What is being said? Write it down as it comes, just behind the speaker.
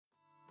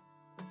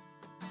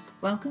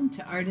Welcome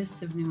to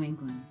Artists of New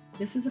England.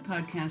 This is a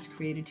podcast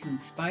created to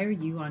inspire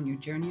you on your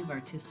journey of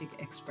artistic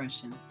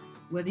expression.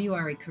 Whether you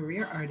are a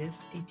career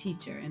artist, a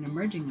teacher, an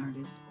emerging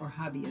artist, or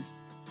hobbyist,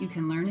 you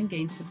can learn and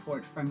gain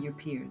support from your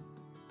peers.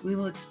 We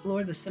will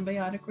explore the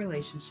symbiotic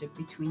relationship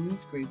between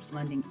these groups,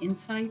 lending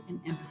insight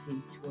and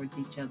empathy towards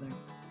each other.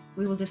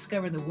 We will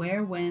discover the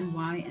where, when,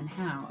 why, and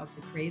how of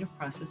the creative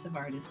process of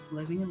artists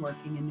living and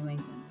working in New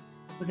England,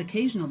 with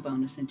occasional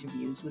bonus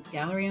interviews with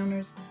gallery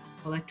owners,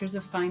 collectors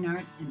of fine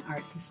art, and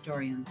art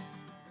historians.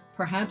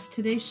 Perhaps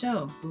today's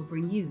show will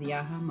bring you the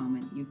aha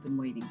moment you've been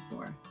waiting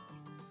for.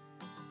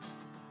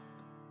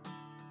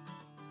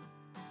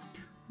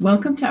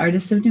 Welcome to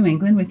Artists of New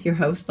England with your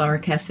host, Laura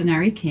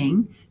Castanari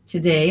King.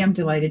 Today, I'm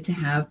delighted to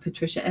have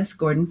Patricia S.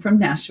 Gordon from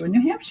Nashua,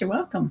 New Hampshire.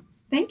 Welcome.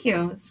 Thank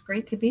you. It's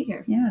great to be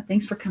here. Yeah,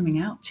 thanks for coming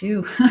out,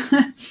 too.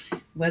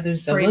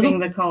 Weather's a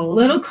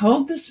little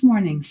cold this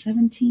morning,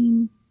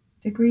 17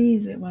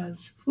 degrees it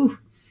was. Whew.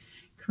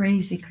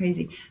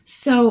 Crazy.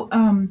 So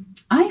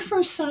I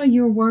first saw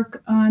your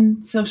work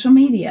on social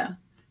media,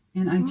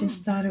 and I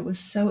just thought it was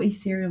so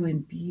ethereal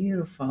and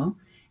beautiful.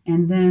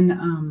 And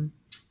then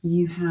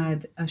you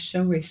had a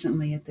show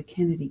recently at the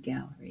Kennedy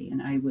Gallery,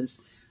 and I was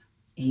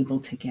able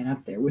to get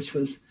up there, which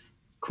was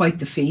quite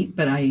the feat,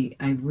 but I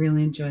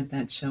really enjoyed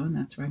that show, and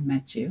that's where I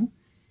met you.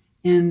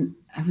 And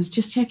I was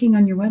just checking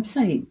on your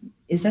website.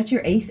 Is that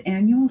your 8th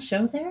annual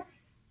show there?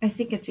 I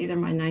think it's either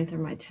my 9th or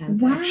my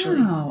 10th, wow. Actually.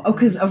 Oh,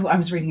 because I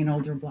was reading an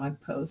older blog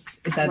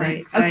post. Is that right?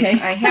 It? Okay.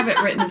 I have it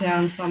written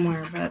down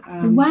somewhere, but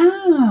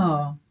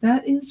wow,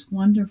 that is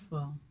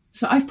wonderful.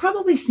 So I've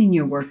probably seen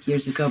your work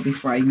years ago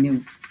before I knew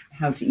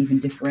how to even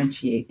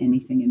differentiate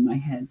anything in my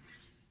head.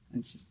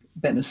 It's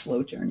been a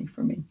slow journey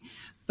for me,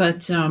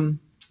 but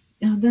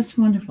that's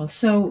wonderful.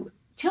 So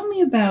tell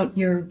me about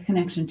your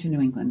connection to New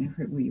England.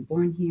 Were you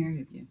born here?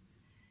 Have you?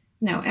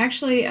 No,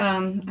 actually,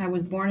 I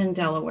was born in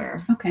Delaware,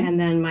 okay. And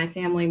then my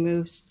family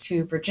moved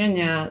to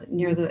Virginia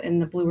in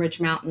the Blue Ridge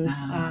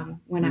Mountains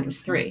when I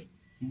was 3.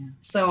 Yeah.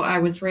 So I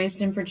was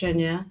raised in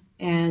Virginia,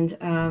 and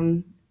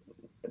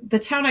the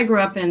town I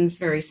grew up in is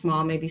very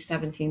small, maybe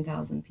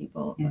 17,000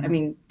 people. Yeah. I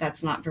mean,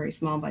 that's not very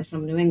small by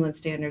some New England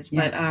standards,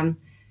 yeah. but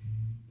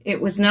it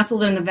was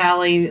nestled in the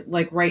valley,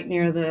 like right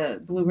near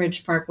the Blue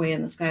Ridge Parkway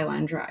and the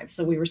Skyline Drive.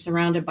 So we were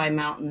surrounded by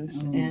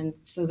mountains. And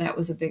so that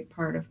was a big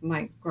part of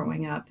my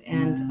growing up.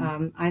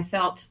 And I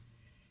felt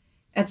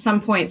at some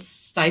point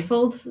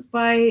stifled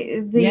by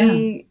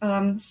the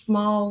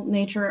small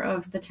nature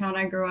of the town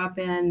I grew up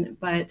in.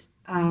 But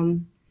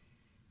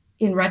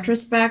in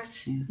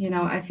retrospect,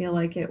 I feel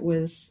like it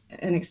was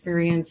an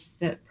experience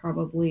that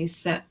probably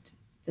set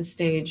the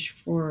stage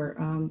for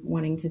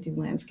wanting to do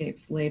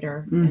landscapes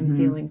later and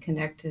feeling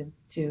connected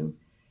to,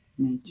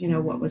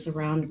 what was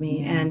around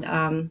me.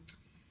 Yeah. And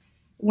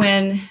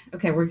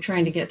we're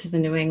trying to get to the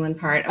New England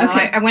part. Okay.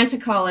 Well, I went to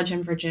college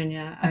in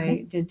Virginia. Okay.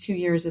 I did 2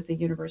 years at the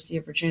University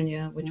of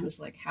Virginia, which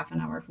was like half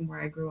an hour from where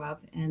I grew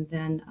up. And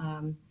then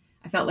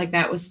I felt like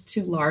that was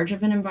too large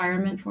of an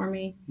environment for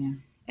me. Yeah.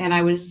 And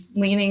I was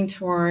leaning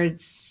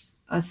towards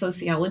a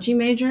sociology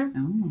major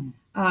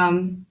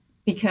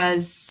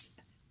because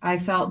I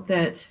felt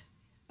that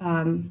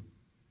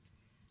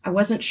I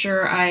wasn't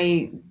sure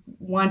I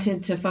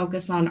wanted to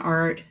focus on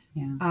art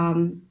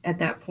at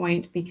that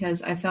point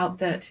because I felt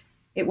that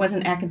it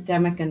wasn't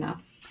academic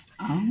enough.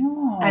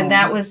 Oh, and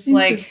that was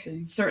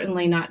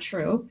certainly not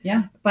true.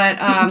 Yeah.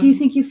 But do you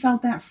think you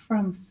felt that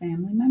from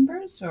family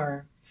members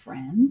or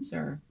friends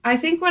or? I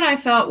think what I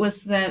felt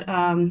was that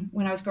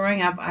when I was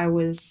growing up, I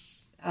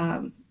was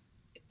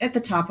at the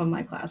top of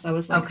my class. I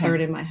was third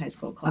in my high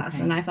school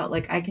class, and I felt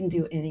like I can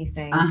do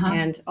anything.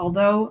 And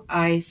although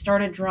I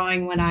started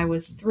drawing when I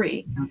was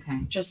 3,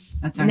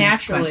 just that's our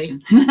naturally.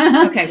 Next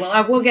question. Okay,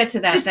 well, we'll get to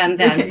that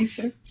then. Okay,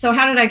 sure. So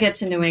how did I get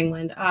to New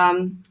England?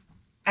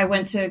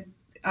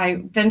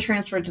 I then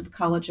transferred to the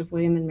College of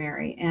William and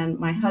Mary, and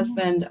my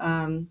husband,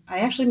 I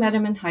actually met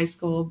him in high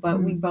school,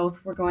 but we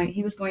both were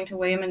he was going to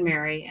William and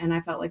Mary, and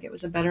I felt like it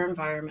was a better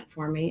environment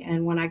for me.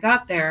 And when I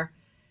got there,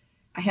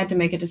 I had to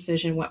make a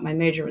decision what my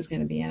major was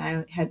going to be, and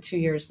I had 2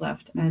 years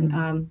left.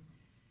 And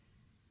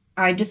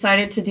I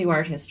decided to do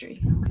art history.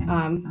 Okay.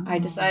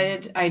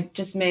 I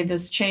just made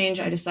this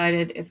change. I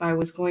decided if I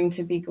was going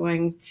to be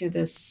going to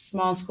this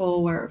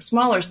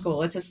smaller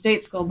school, it's a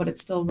state school, but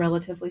it's still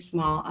relatively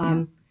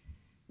small,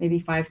 maybe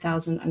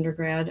 5,000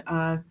 undergrad.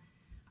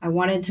 I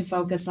wanted to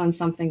focus on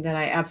something that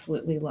I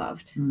absolutely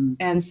loved.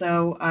 And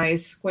so I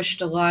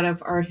squished a lot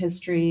of art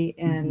history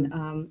and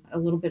a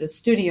little bit of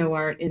studio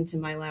art into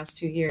my last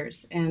 2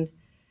 years. And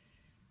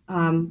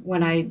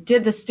when I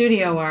did the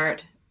studio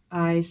art,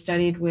 I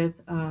studied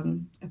with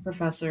a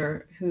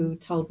professor who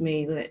told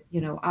me that,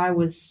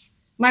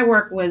 my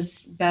work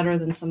was better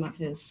than some of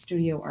his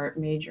studio art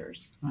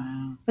majors.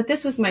 Wow. But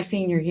this was my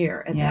senior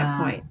year at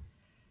that point.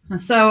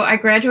 So I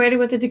graduated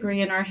with a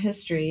degree in art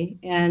history,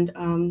 and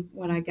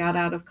when I got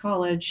out of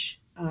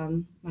college,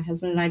 my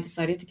husband and I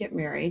decided to get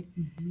married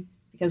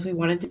because we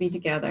wanted to be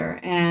together.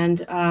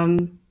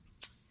 And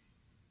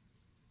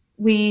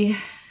we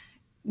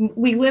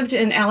we lived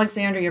in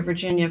Alexandria,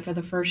 Virginia for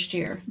the first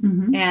year.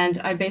 And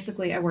I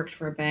worked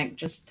for a bank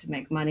just to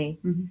make money.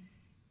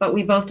 But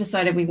we both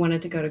decided we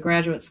wanted to go to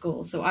graduate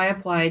school. So I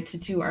applied to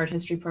 2 art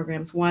history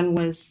programs. One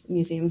was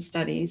museum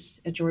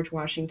studies at George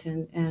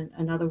Washington, and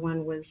another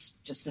one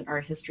was just an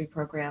art history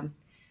program.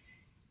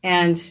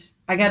 And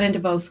I got into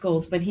both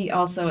schools, but he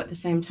also at the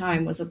same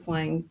time was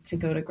applying to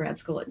go to grad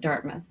school at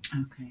Dartmouth.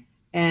 Okay.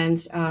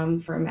 And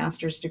for a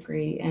master's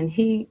degree. And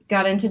he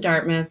got into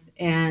Dartmouth,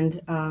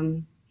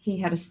 and he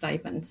had a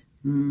stipend.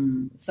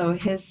 So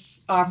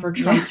his offer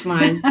trumped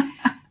mine.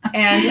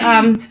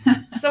 And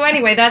so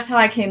anyway, that's how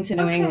I came to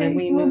New England.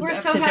 We moved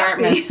up to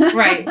Dartmouth.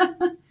 Right.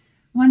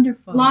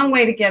 Wonderful. Long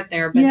way to get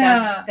there, but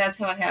that's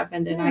how it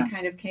happened. And I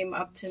kind of came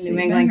up to New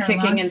England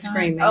kicking and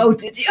screaming. Oh,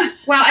 did you?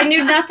 Well, I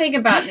knew nothing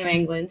about New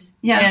England.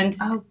 Yeah. And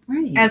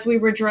great. as we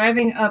were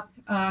driving up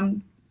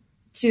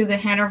to the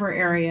Hanover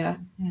area,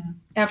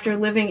 after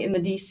living in the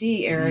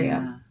D.C.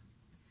 area,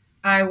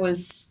 I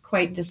was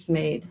quite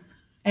dismayed.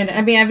 And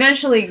I mean, I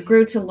eventually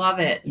grew to love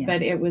it,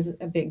 but it was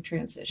a big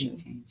transition.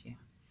 Big change,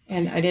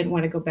 And I didn't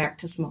want to go back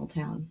to small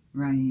town.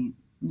 Right.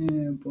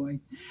 Oh, boy.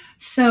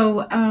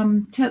 So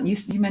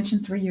you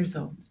mentioned 3 years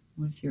old.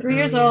 Was your 3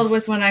 years old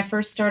was when I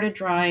first started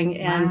drawing.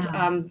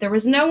 And there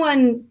was no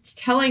one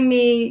telling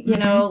me, you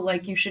know,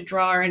 like you should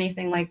draw or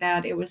anything like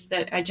that. It was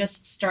that I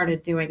just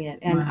started doing it.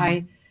 And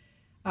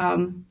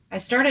I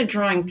started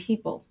drawing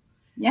people.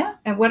 Yeah.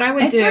 And what I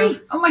would do.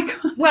 3? Oh, my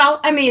God. Well,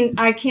 I mean,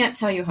 I can't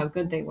tell you how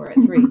good they were at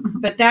 3,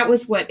 but that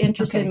was what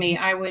interested me.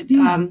 I would,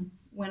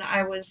 when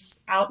I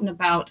was out and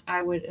about,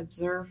 I would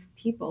observe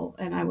people,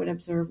 and I would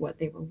observe what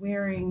they were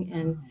wearing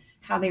and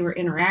how they were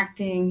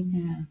interacting.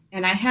 Yeah.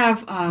 And I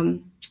have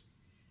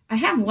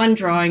one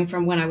drawing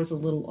from when I was a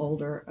little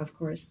older, of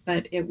course,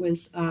 but it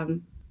was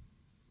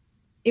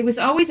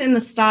always in the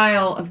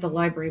style of the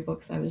library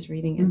books I was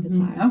reading at the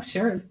time. Oh,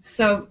 sure.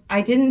 So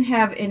I didn't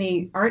have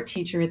any art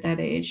teacher at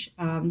that age,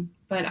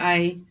 but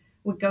I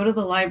would go to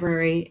the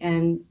library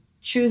and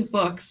choose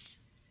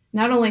books,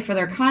 not only for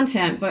their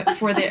content, but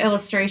for the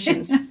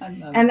illustrations.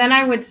 And then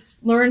I would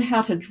learn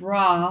how to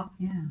draw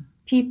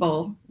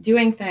people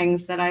doing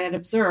things that I had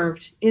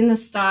observed in the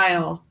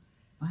style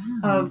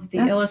of the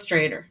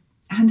illustrator.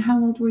 And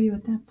how old were you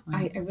at that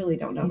point? I really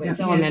don't know. It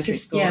was elementary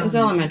school. It was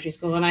elementary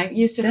school. And I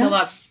used to fill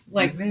up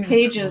like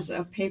pages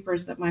of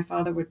papers that my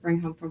father would bring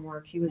home from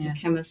work. He was a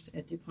chemist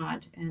at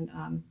DuPont.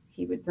 And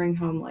he would bring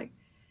home like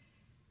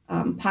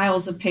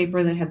piles of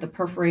paper that had the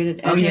perforated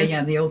edges. Oh,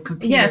 yeah, the old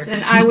computer. Yes,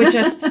 and I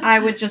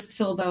would just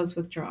fill those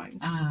with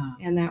drawings.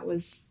 And that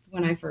was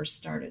when I first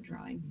started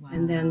drawing. Wow.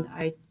 And then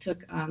I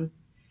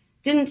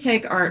didn't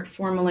take art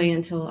formally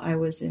until I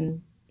was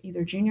in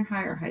either junior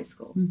high or high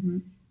school.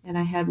 And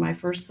I had my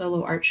first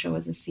solo art show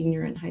as a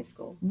senior in high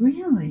school.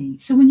 Really?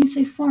 So when you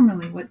say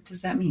formally, what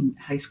does that mean?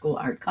 High school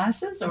art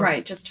classes? Or?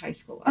 Right, just high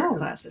school art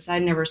classes. I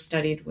never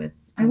studied with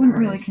I wouldn't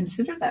really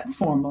consider that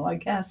formal, I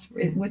guess.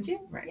 Would you?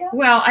 Right. Yeah.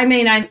 Well, I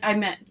mean, I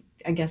meant,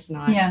 I guess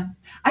not. Yeah.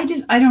 I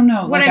don't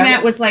know. What I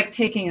meant was like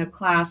taking a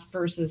class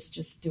versus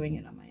just doing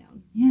it on my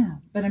own. Yeah.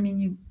 But I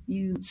mean,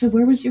 so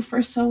where was your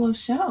first solo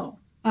show?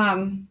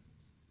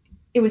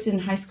 It was in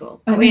high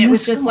school. Oh, I mean, it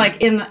was just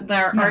like in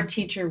their art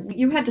teacher.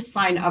 You had to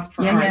sign up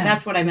for art. Yeah.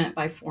 That's what I meant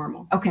by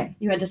formal. Okay.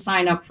 You had to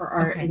sign up for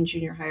art in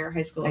junior high or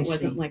high school. It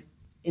wasn't like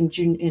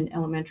in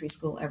elementary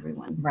school,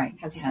 everyone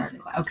has an art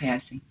class. Okay, I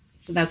see.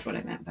 So that's what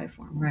I meant by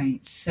formal.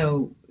 Right.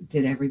 So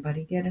did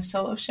everybody get a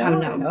solo show?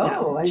 Oh,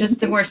 no. Just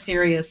the more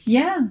serious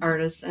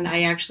artists. And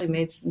I actually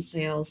made some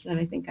sales. And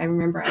I think I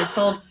remember I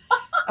sold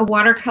a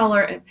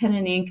watercolor, a pen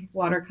and ink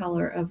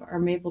watercolor of our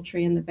maple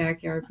tree in the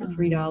backyard for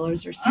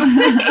 $3 or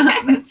something.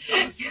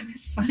 It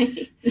was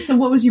funny. So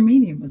what was your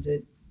medium? Was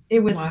it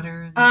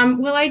water?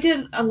 Well, I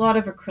did a lot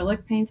of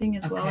acrylic painting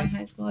as well in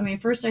high school. I mean,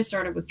 first I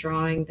started with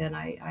drawing, then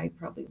I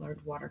probably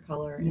learned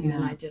watercolor, and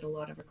then I did a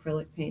lot of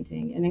acrylic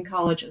painting. And in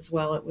college as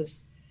well, it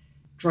was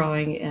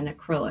drawing and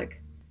acrylic.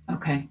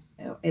 Okay.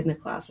 In the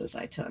classes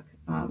I took.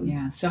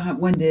 So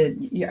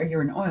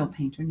you're an oil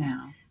painter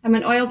now? I'm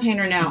an oil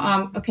painter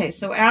now.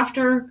 So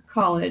after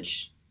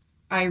college,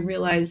 I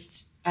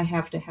realized I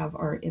have to have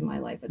art in my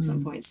life at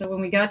some point. So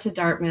when we got to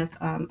Dartmouth,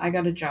 I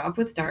got a job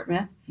with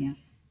Dartmouth. Yeah.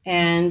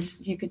 And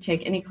you could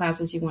take any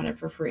classes you wanted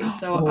for free.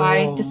 So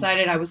I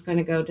decided I was going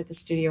to go to the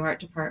studio art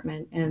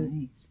department.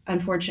 And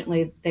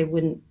unfortunately, they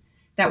wouldn't.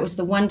 That was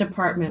the one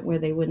department where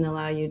they wouldn't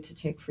allow you to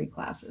take free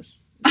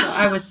classes. So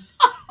I was,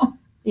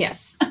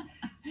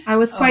 I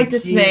was quite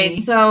dismayed.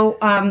 So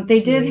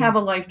they did have a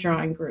life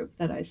drawing group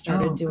that I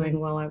started doing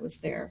while I was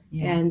there.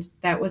 Yeah. And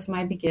that was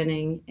my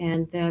beginning.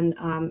 And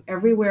then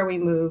everywhere we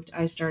moved,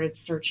 I started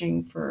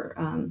searching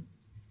for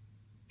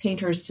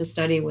painters to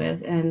study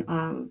with. And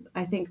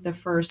I think the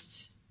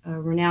first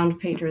renowned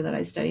painter that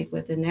I studied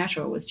with in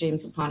Nashua was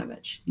James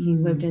Lipanovich. He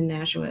lived in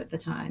Nashua at the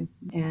time.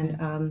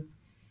 And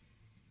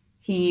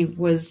he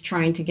was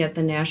trying to get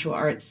the Nashua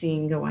art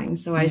scene going.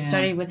 So I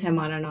studied with him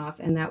on and off,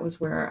 and that was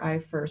where I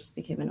first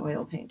became an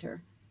oil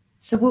painter.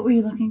 So what were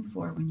you looking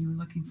for when you were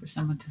looking for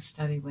someone to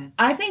study with?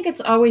 I think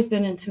it's always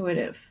been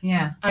intuitive.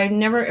 Yeah. I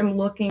never am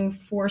looking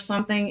for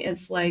something.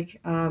 It's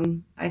like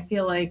I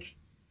feel like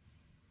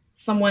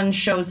someone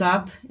shows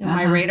up in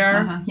my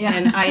radar Yeah.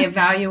 and I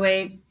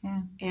evaluate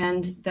Yeah.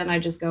 and then I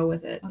just go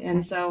with it. Okay.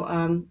 And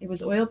so it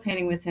was oil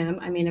painting with him.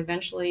 I mean,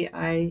 eventually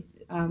I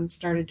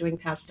started doing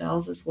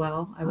pastels as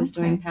well. I was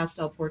doing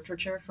pastel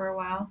portraiture for a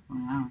while.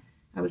 Wow.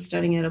 I was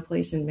studying at a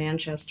place in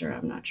Manchester.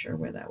 I'm not sure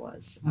where that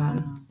was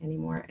Wow.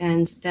 anymore.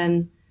 And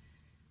then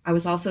I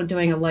was also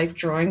doing a life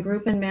drawing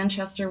group in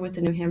Manchester with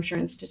the New Hampshire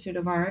Institute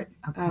of Art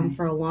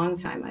for a long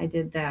time. I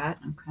did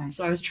that. Okay.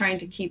 So I was trying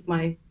to keep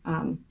my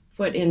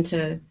foot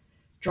into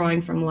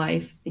drawing from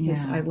life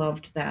because I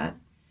loved that.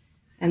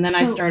 And then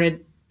I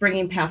started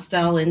bringing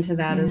pastel into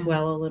that as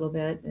well a little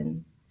bit.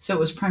 And so it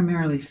was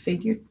primarily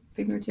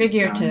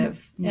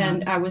figurative. Yeah.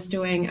 And I was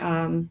doing,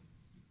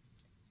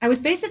 I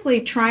was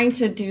basically trying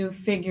to do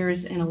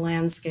figures in a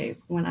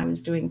landscape when I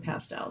was doing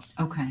pastels.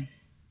 Okay.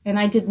 And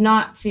I did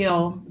not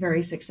feel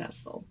very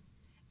successful.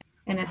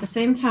 And at the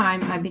same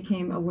time, I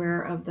became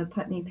aware of the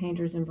Putney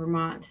Painters in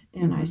Vermont.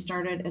 And I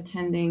started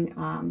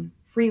attending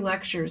free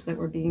lectures that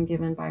were being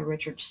given by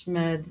Richard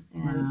Schmid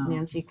and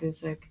Nancy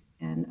Guzik,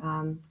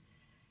 and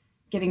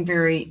getting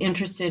very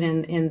interested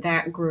in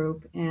that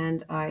group.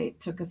 And I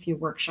took a few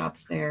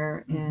workshops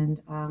there, and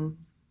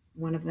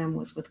one of them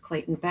was with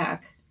Clayton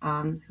Beck,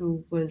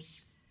 who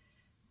was,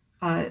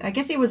 I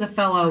guess he was a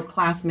fellow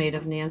classmate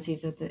of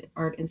Nancy's at the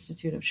Art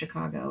Institute of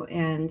Chicago.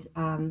 And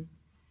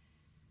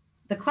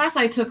the class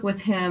I took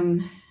with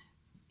him,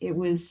 it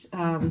was,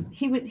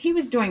 he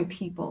was doing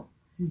people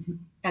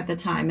at the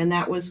time, and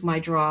that was my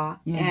draw.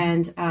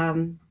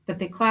 And but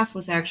the class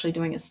was actually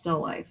doing a still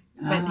life.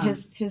 But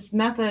his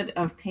method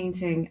of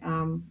painting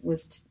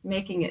was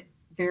making it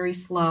very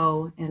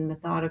slow and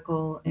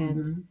methodical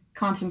and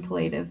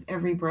contemplative.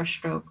 Every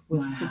brushstroke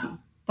was to be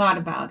thought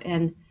about,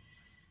 and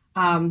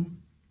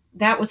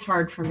that was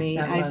hard for me.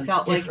 I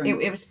felt different.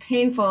 Like it was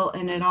painful,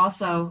 and it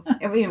also,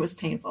 I mean, it was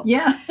painful.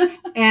 Yeah.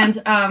 And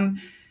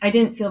I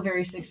didn't feel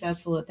very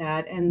successful at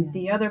that. And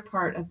the other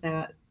part of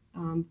that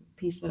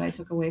piece that I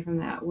took away from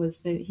that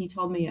was that he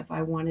told me if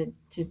I wanted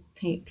to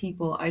paint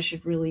people, I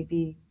should really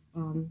be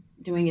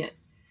doing it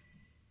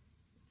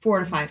 4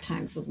 to 5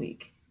 times a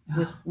week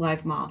with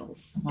live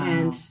models.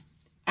 And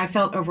I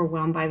felt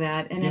overwhelmed by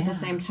that. And at the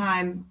same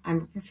time, I'm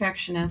a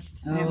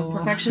perfectionist. I have a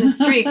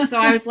perfectionist streak. So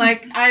I was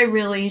like, I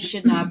really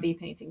should not be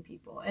painting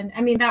people. And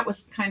I mean, that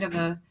was kind of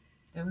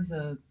that was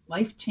a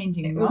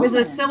life-changing moment. It was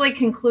a silly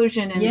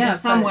conclusion in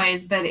some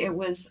ways, but it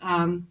was,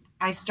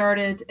 I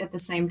started at the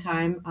same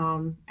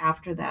time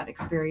after that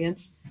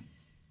experience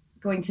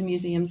going to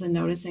museums and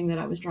noticing that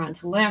I was drawn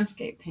to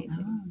landscape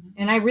painting. Nice.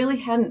 And I really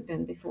hadn't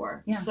been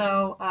before. Yeah.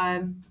 So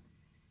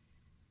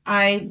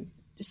I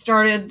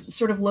started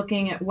sort of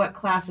looking at what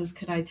classes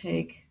could I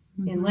take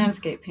in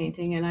landscape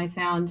painting, and I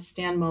found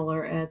Stan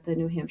Muller at the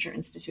New Hampshire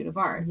Institute of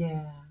Art.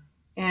 Yeah.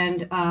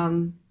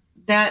 And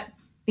that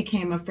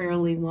became a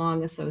fairly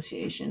long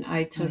association.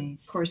 I took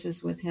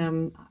courses with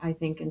him, I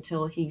think,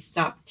 until he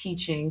stopped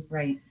teaching.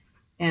 Right.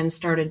 And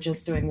started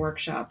just doing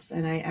workshops.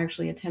 And I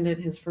actually attended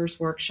his first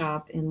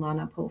workshop in La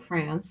Napo,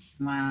 France.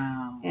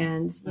 Wow.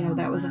 And, you know,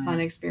 that was a fun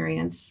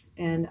experience.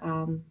 And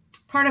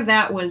part of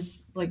that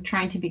was like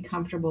trying to be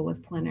comfortable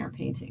with plein air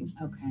painting.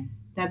 Okay.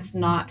 That's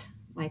not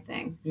my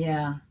thing.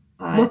 Yeah.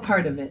 What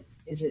part of it?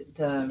 Is it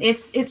the...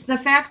 It's the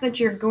fact that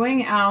you're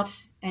going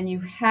out and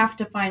you have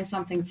to find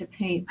something to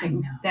paint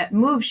that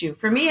moves you.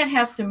 For me, it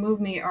has to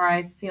move me, or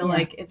I feel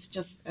like it's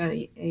just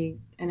an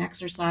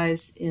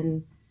exercise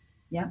in...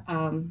 Yeah.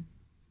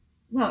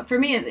 Well, for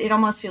me, it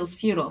almost feels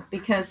futile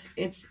because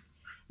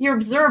you're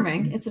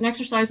observing. It's an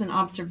exercise in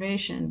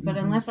observation. But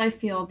unless I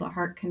feel the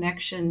heart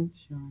connection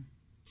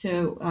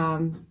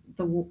to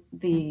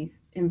the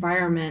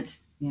environment,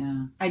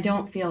 I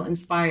don't feel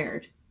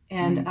inspired.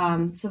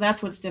 And so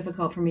that's what's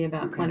difficult for me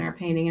about plein air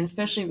painting, and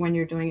especially when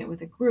you're doing it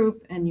with a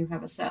group and you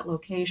have a set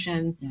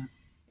location. Yeah.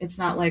 It's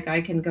not like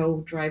I can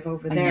go drive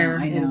over there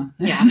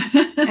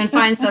and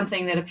find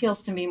something that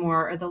appeals to me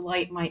more, or the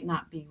light might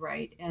not be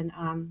right. And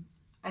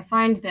I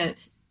find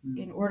that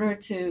in order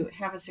to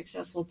have a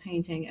successful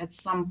painting, at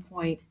some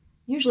point,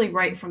 usually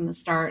right from the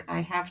start,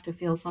 I have to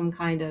feel some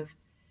kind of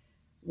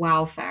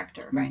wow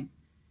factor. Right.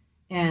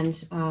 And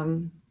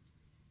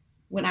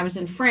when I was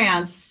in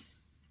France,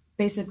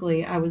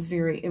 basically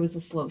it was a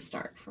slow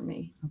start for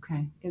me.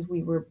 Okay. Because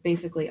we were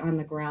basically on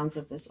the grounds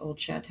of this old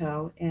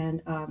chateau.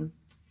 And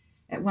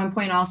at one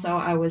point also,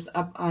 I was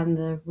up on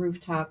the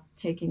rooftop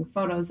taking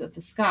photos of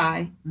the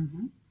sky.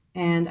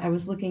 And I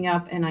was looking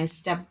up and I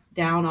stepped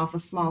down off a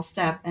small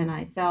step and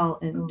I fell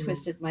and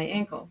twisted my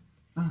ankle.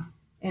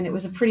 And it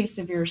was a pretty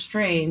severe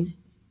strain.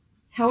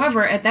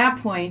 However, at that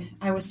point,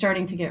 I was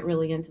starting to get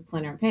really into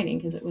plein air painting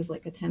because it was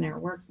like a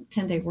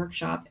 10-day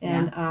workshop.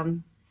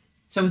 And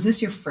so was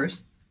this your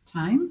first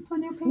time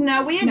plein air painting?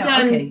 No, we had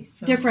done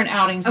different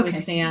outings with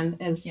Stan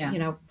as, you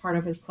know, part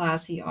of his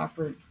class. He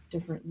offered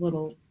different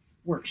little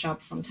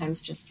workshops,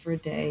 sometimes just for a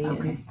day.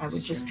 And I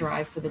would just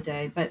drive for the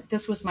day. But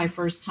this was my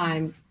first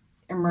time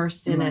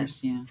immersed in it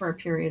Yeah. for a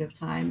period of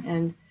time.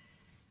 And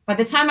by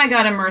the time I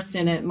got immersed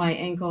in it, my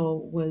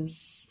ankle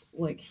was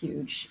like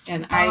huge,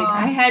 and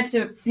I had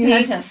to paint. You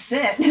had to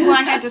sit. Well,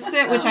 I had to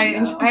sit, which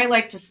I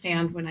like to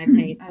stand when I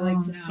paint. I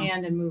like to no.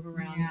 stand and move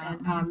around,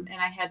 Yeah. and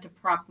I had to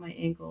prop my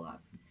ankle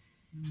up,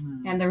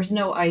 Mm. and there was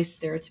no ice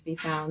there to be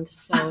found.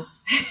 So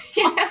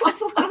yeah,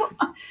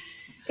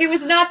 it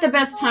was not the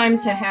best time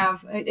to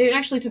have. It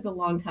actually took a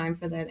long time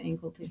for that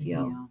ankle to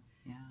heal.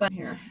 Yeah. But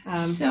here,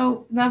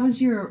 So that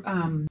was your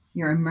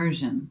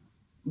immersion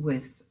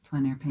with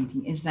plein air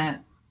painting. Is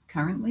that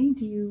currently?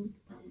 Do you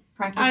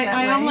practice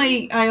that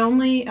way? I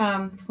only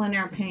plein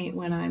air paint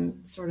when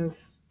I'm sort of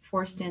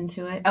forced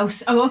into it. Oh,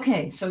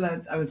 okay. So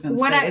that's I was going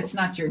to say it's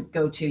not your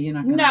go-to. You're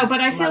not. No, but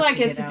I feel like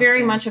it's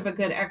very much of a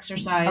good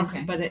exercise.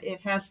 Okay. But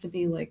it has to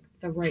be like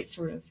the right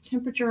sort of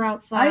temperature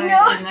outside. I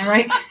know. And the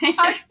right kind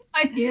of,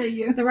 I hear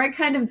you. the right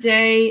kind of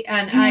day,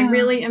 and I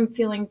really am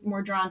feeling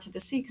more drawn to the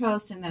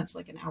seacoast, and that's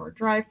like an hour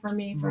drive for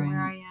me from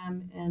where I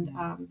am,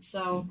 and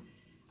so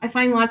I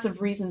find lots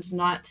of reasons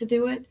not to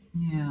do it.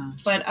 Yeah.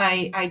 But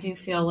I do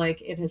feel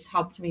like it has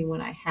helped me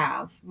when I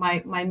have.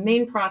 My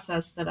main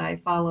process that I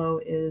follow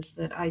is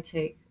that I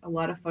take a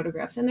lot of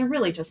photographs, and they're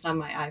really just on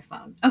my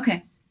iPhone.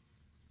 Okay.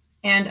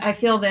 And I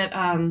feel that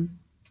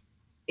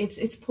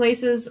it's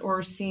places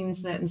or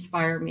scenes that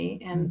inspire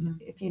me.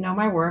 And if you know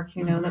my work,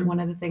 you know that one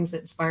of the things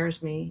that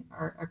inspires me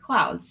are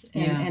clouds.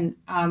 And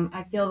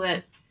I feel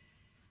that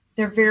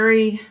they're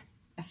very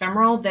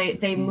ephemeral.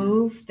 They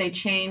move, they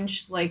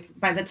change. Like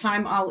by the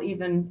time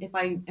if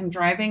I am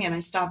driving and I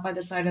stop by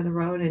the side of the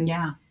road and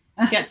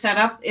get set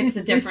up, it's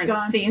a different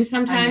scene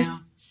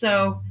sometimes.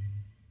 So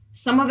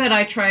some of it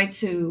I try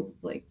to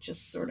like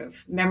just sort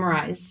of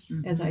memorize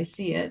as I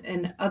see it,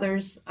 and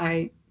others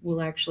I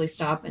will actually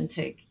stop and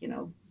take,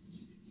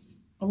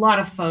 a lot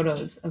of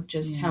photos of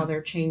just how they're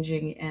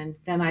changing, and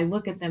then I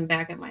look at them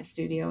back at my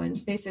studio.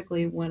 And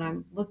basically, when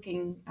I'm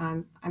looking,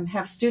 I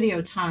have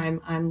studio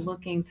time. I'm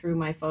looking through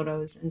my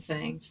photos and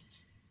saying,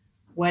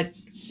 what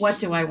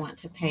do I want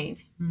to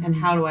paint, and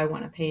how do I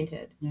want to paint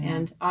it?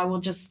 And I will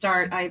just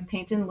start. I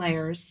paint in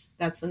layers.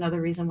 That's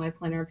another reason why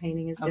plein air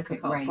painting is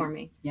difficult for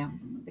me. Yeah,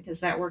 because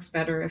that works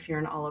better if you're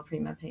an alla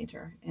prima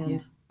painter.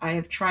 And I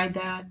have tried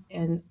that,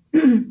 and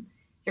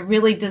it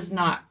really does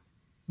not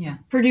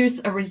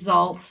produce a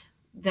result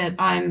that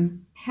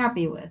I'm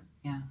happy with.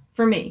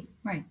 For me.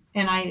 Right.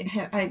 And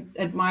I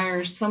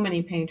admire so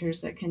many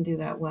painters that can do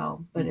that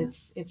well, but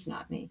it's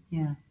not me.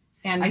 Yeah.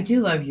 And I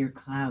do love your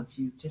clouds.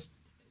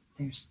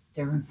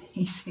 They're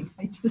amazing.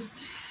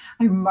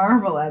 I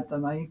marvel at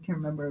them. I can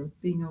remember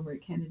being over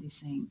at Kennedy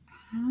saying,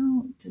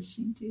 how does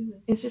she do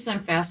this? It's just I'm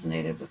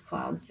fascinated with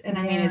clouds. And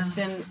I mean, it's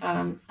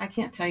been, I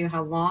can't tell you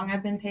how long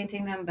I've been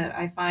painting them, but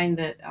I find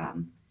that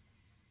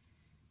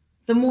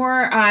the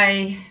more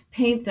I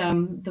paint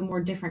them, the more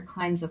different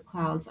kinds of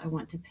clouds I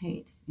want to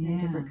paint, and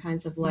different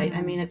kinds of light.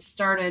 I mean, it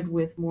started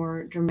with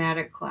more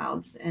dramatic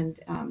clouds and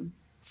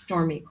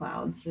stormy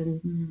clouds,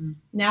 and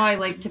now I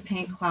like to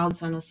paint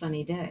clouds on a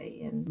sunny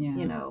day, and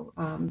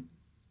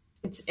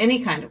it's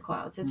any kind of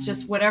clouds. It's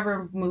just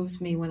whatever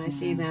moves me when I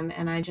see them,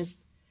 and I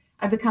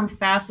become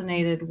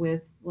fascinated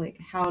with like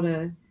how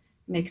to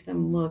make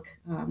them look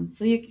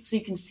so you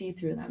can see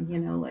through them.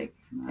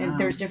 And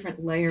there's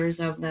different layers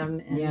of them,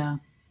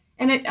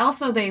 and it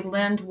also, they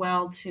lend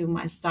well to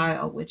my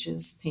style, which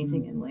is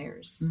painting in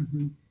layers.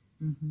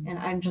 And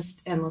I'm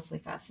just endlessly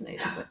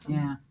fascinated with them.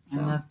 Yeah,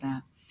 I love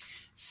that.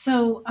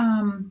 So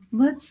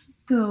let's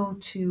go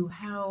to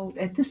how,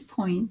 at this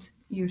point,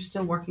 you're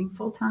still working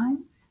full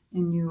time,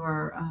 and you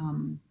are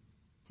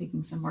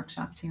taking some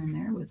workshops here and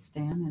there with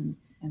Stan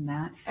and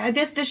that.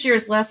 This year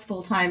is less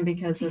full time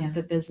because of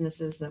the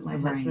businesses that my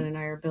husband and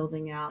I are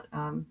building out.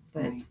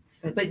 But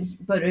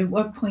at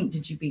what point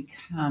did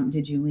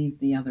you leave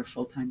the other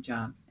full-time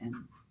job and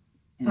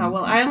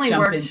I only jump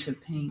worked into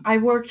paint? I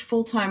worked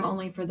full-time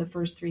only for the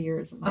first 3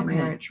 years of my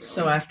marriage. Really.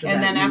 So after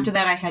and that, then after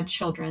that I had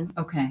children.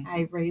 Okay.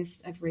 I've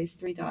raised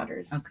 3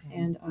 daughters. Okay.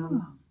 And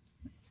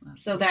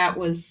so that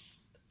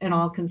was an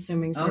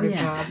all-consuming sort of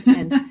job,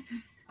 and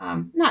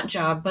not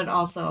job, but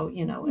also,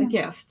 a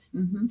gift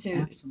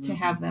to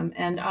have them.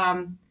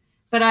 And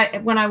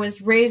but when I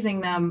was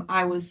raising them,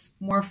 I was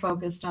more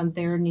focused on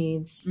their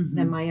needs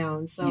than my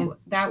own. So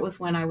that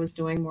was when I was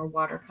doing more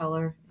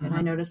watercolor. And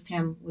I noticed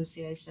Pam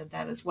Lucier said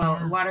that as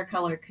well.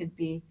 Watercolor could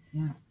be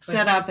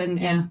set up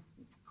and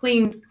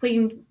cleaned,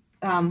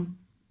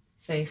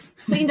 safe,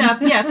 cleaned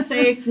up. Yes,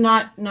 safe,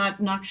 not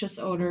noxious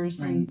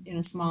odors in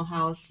a small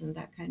house and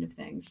that kind of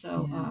thing.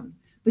 So.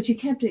 But you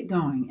kept it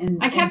going, and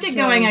I kept it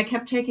going. I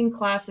kept taking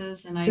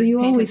classes, and so I you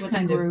painted always with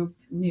kind a group. of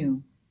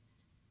knew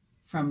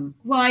from.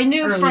 Well, I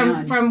knew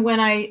from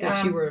when I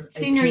that you were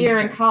senior year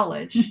in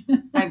college.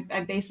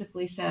 I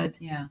basically said,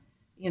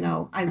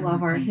 I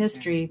love art painter.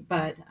 history,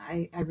 but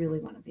I really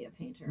want to be a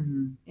painter.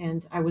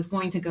 And I was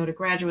going to go to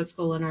graduate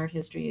school in art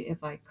history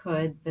if I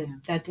could, but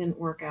that didn't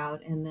work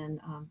out. And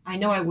then I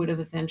know I would have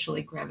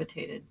eventually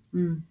gravitated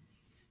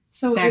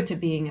back to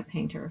being a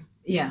painter.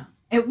 Yeah.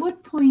 At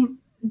what point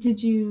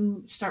did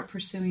you start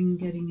pursuing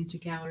getting into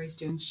galleries,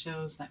 doing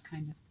shows, that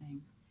kind of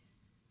thing?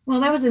 Well,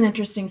 that was an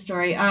interesting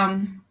story.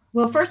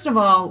 Well, first of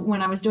all,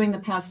 when I was doing the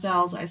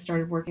pastels, I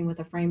started working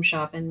with a frame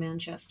shop in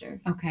Manchester.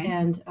 Okay.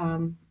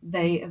 And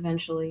they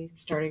eventually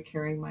started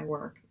carrying my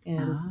work.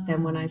 And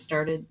then when I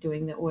started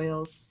doing the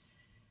oils,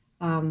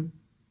 um,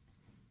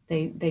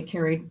 they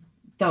carried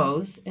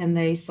those, and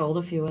they sold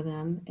a few of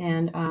them.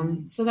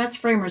 And so that's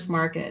Framers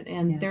Market.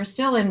 And they're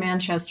still in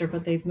Manchester,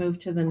 but they've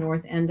moved to the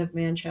north end of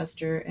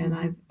Manchester.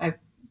 And I've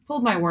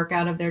pulled my work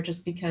out of there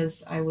just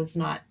because I was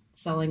not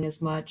selling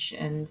as much.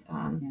 And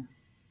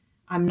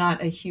I'm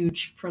not a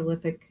huge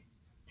prolific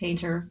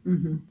painter.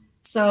 Mm-hmm.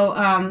 So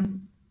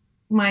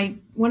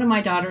one of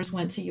my daughters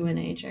went to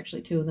UNH.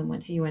 Actually, two of them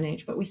went to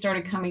UNH, but we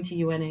started coming to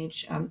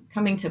UNH,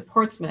 coming to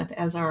Portsmouth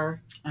as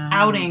our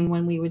outing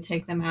when we would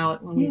take them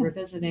out when we were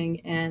visiting.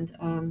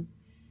 And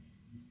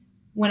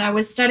when I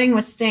was studying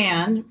with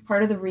Stan,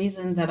 part of the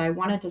reason that I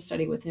wanted to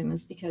study with him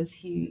is because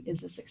he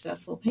is a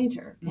successful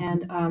painter.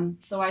 Mm-hmm.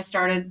 And so I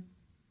started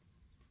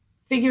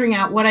figuring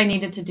out what I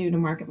needed to do to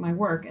market my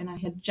work. And I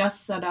had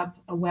just set up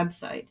a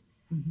website.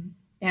 Mm-hmm.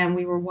 And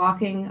we were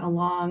walking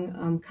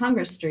along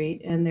Congress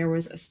Street, and there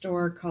was a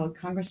store called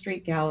Congress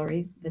Street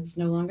Gallery that's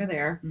no longer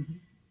there. Mm-hmm.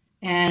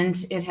 And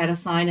it had a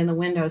sign in the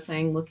window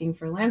saying, looking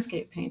for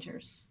landscape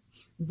painters.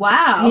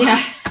 Wow.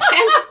 Yeah.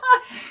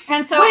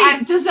 And so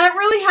wait, does that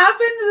really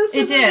happen? This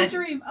is a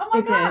dream. Oh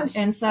my gosh.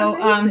 Did. And so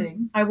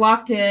I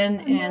walked in,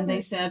 and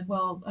they said,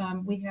 well,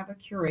 we have a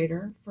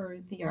curator for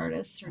the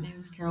artist. Her name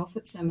is Carol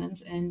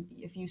Fitzsimmons. And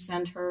if you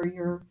send her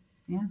your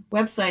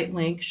website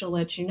link, she'll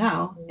let you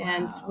know. Wow.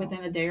 And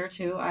within a day or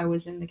two, I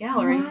was in the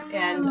gallery. Wow.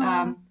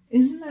 And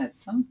isn't that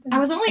something? I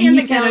was only in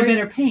the gallery. You said I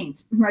better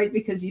paint, right?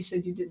 Because you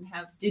said you didn't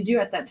have. Did you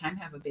at that time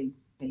have a big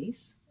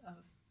base of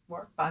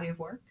work, body of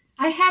work?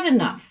 I had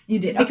enough. You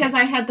did, because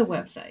I had the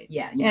website.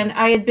 Yeah. And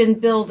I had been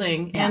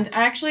building. Yeah. And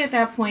actually, at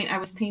that point, I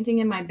was painting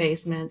in my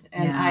basement,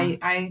 and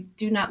I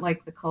do not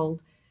like the cold.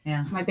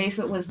 Yeah. My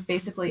basement was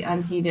basically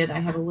unheated. I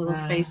had a little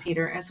space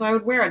heater, and so I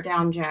would wear a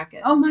down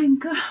jacket. Oh my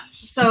gosh!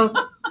 So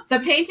the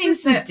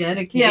paintings that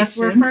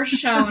were first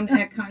shown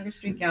at Congress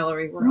Street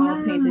Gallery were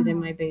all painted in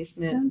my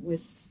basement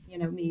with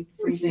me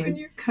freezing. In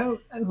your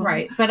coat,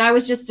 right? But I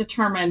was just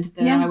determined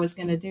that I was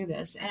going to do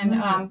this,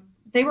 and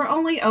they were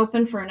only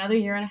open for another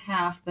year and a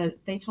half.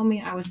 But they told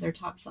me I was their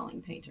top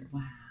selling painter.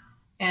 Wow!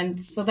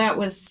 And so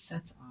that's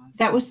awesome.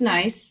 That was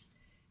nice.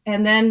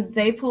 And then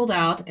they pulled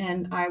out,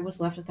 and I was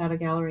left without a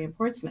gallery in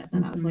Portsmouth.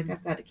 And I was like,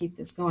 I've got to keep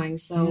this going.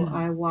 So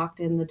I walked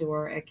in the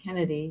door at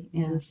Kennedy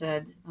and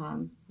said,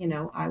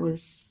 I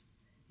was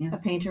a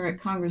painter at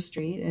Congress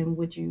Street, and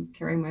would you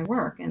carry my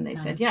work? And they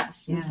said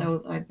yes. And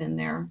so I've been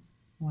there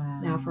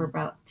now for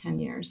about 10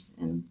 years.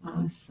 And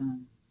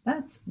awesome.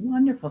 That's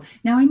wonderful.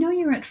 Now, I know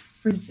you're at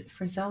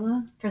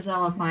Frizella.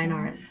 Frizella Fine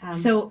Art.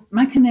 So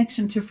my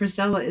connection to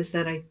Frizella is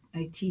that I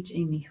teach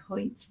Amy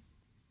Hoyt's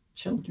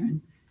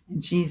children.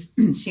 And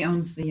she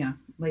owns the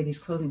ladies'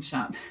 clothing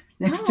shop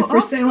next to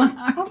Frizella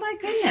Art. Oh my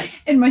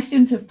goodness! And my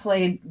students have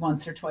played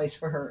once or twice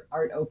for her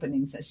art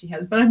openings that she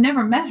has, but I've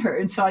never met her.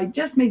 And so I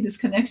just made this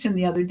connection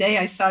the other day.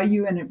 I saw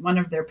you in one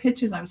of their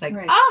pictures. I was like,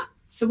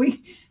 so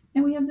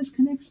we have this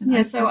connection.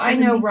 Yeah, so I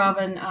know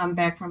Robin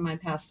back from my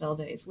pastel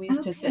days. We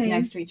used to sit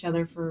next to each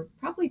other for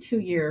probably 2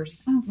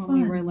 years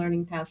when we were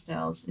learning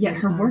pastels. Yeah,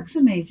 her work's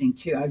amazing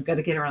too. I've got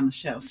to get her on the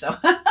show. So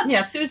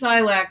yeah, Sue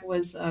Zilak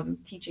was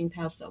teaching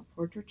pastel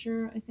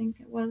portraiture, I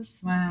think it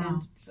was. Wow.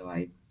 And so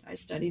I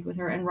studied with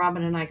her, and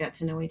Robin and I got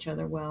to know each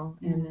other well.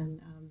 Yeah. And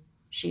then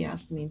she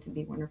asked me to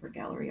be one of her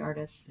gallery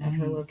artists at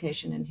her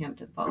location in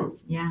Hampton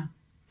Falls. Yeah,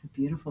 it's a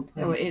beautiful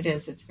place. Oh, it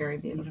is. It's very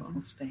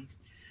beautiful space.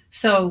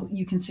 So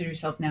you consider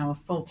yourself now a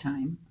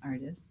full-time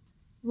artist?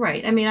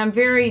 Right. I mean, I'm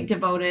very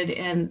devoted,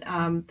 and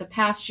the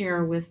past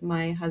year with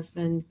my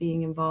husband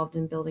being involved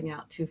in building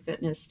out 2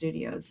 fitness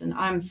studios, and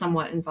I'm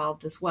somewhat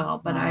involved as well,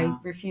 but I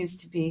refuse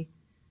to be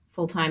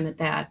full-time at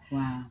that.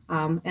 Wow.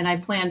 And I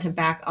plan to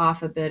back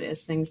off a bit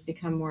as things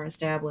become more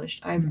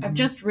established. I've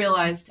just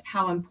realized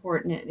how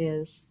important it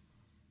is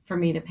for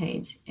me to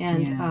paint,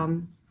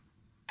 and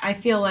I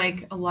feel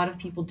like a lot of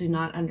people do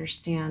not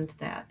understand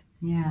that.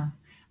 Yeah.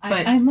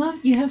 But I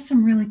love, you have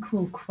some really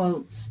cool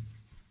quotes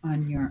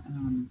on your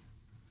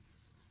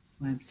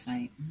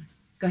website.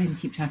 Go ahead and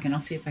keep talking. I'll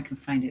see if I can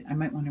find it. I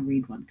might want to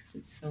read one because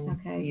it's so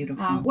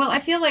beautiful. Well, I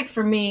feel like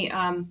for me,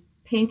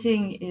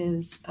 painting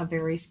is a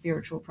very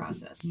spiritual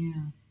process.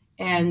 Yeah.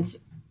 And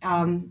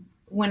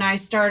when I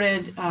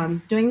started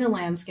doing the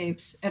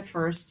landscapes at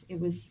first,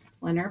 it was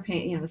plein air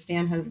paint.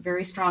 Stan had a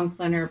very strong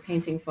plein air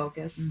painting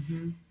focus.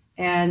 Mm-hmm.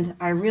 And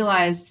I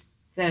realized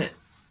that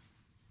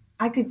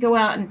I could go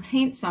out and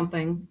paint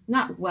something,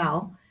 not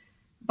well,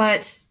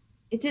 but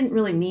it didn't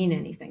really mean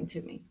anything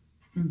to me.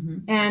 Mm-hmm.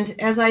 And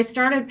as I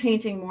started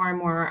painting more and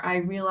more, I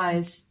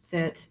realized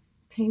that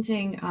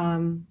painting,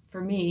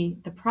 for me,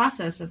 the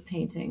process of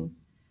painting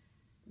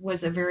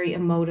was a very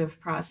emotive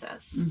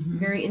process,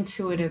 very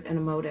intuitive and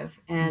emotive.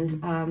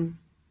 And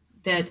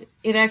that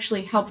it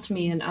actually helped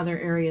me in other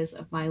areas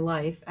of my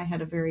life. I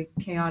had a very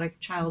chaotic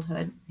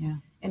childhood. Yeah.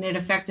 And it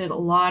affected a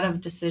lot of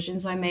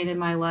decisions I made in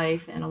my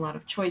life and a lot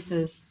of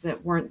choices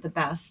that weren't the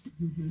best.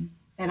 Mm-hmm.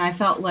 And I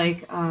felt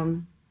like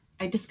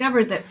I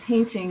discovered that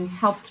painting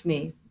helped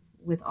me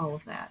with all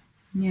of that.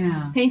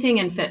 Yeah. Painting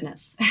and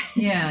fitness.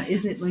 Yeah.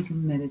 Is it like a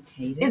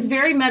meditative? It's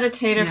very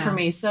meditative for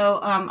me. So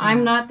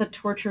I'm not the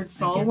tortured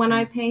soul when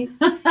I paint.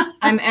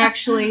 I'm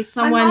actually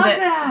someone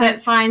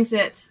that finds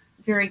it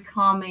very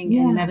calming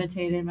and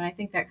meditative. And I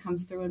think that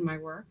comes through in my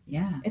work.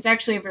 Yeah. It's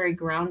actually a very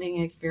grounding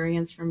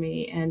experience for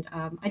me. And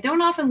I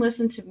don't often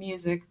listen to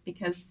music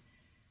because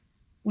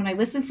when I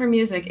listen for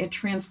music, it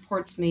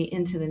transports me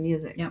into the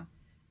music. Yep.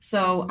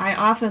 So I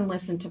often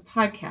listen to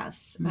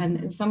podcasts,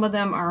 and some of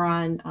them are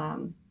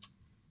on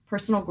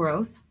personal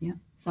growth. Yeah.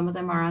 Some of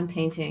them are on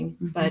painting,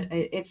 but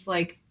it's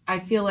like, I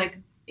feel like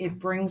it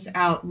brings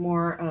out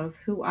more of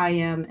who I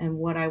am and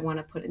what I want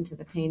to put into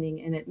the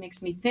painting. And it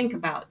makes me think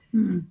about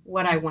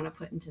what I want to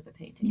put into the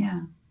painting.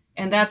 Yeah.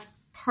 And that's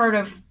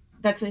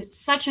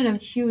such a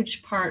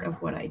huge part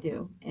of what I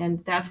do.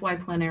 And that's why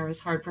plein air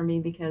is hard for me,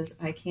 because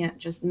I can't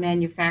just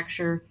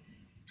manufacture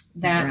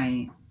that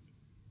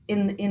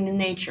in the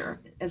nature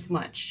as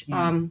much.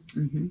 Yeah. And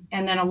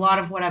then a lot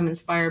of what I'm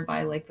inspired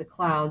by, like the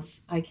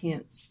clouds, I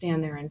can't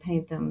stand there and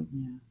paint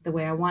them the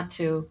way I want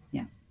to.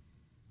 Yeah.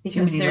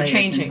 Because they're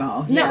changing.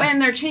 Involved. No, Yeah.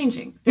 and they're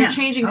changing. They're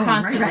changing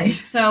constantly. Right.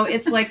 So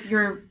it's like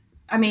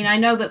I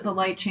know that the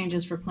light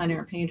changes for plein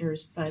air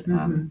painters, but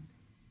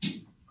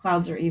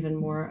clouds are even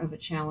more of a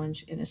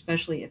challenge. And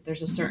especially if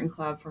there's a certain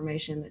cloud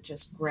formation that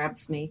just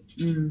grabs me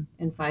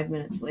and 5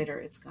 minutes later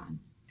it's gone.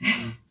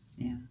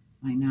 Yeah,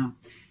 I know.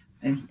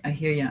 I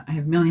hear you. I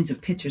have millions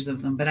of pictures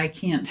of them, but I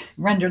can't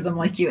render them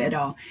like you at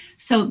all.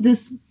 So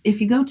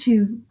if you go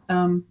to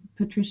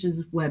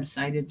Patricia's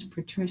website, it's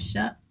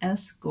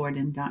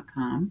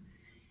patriciasgordon.com.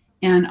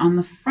 And on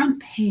the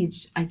front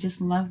page, I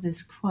just love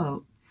this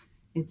quote.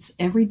 It's,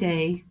 every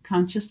day,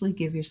 consciously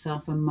give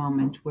yourself a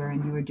moment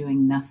wherein you are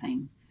doing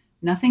nothing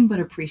but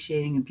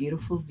appreciating a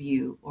beautiful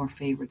view or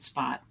favorite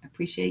spot.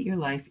 Appreciate your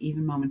life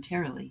even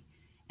momentarily,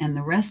 and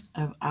the rest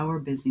of our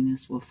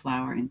busyness will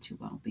flower into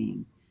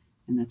well-being.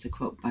 And that's a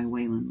quote by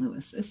Waylon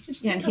Lewis. It's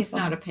just and he's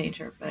not a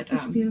painter, but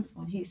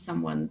beautiful. He's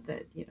someone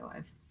that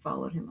I've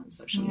followed him on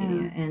social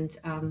media, and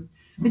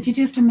but you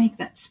do have to make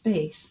that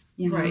space,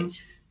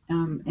 right?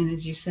 And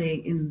as you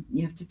say,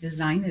 you have to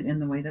design it in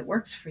the way that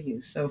works for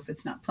you. So if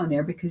it's not plein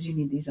air because you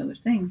need these other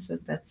things,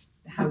 that's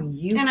how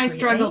you. And I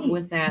struggled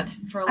with that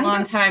for a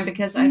long time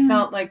because I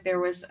felt like there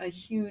was a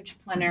huge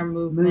plein air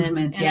movement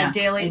and a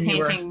daily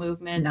painting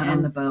movement. Not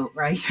on the boat,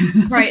 right?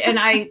 Right, and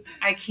I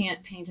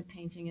can't paint a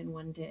painting in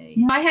one day.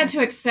 Yeah. I had to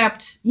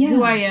accept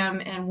who I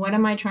am and what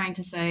am I trying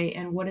to say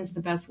and what is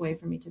the best way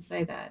for me to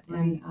say that.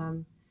 Right.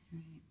 And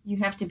you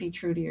have to be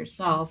true to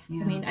yourself.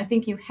 Yeah. I mean, I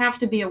think you have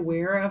to be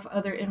aware of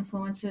other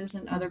influences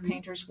and other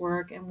painters'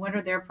 work and what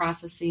are their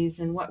processes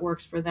and what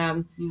works for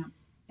them. Yeah.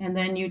 And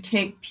then you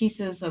take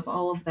pieces of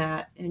all of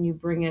that and you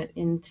bring it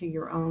into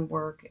your own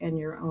work and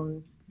your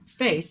own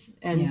space.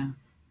 And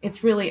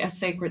it's really a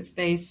sacred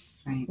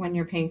space when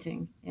you're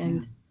painting.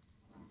 And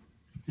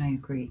I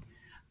agree.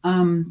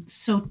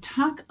 So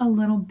talk a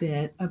little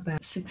bit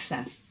about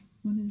success.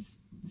 What does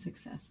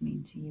success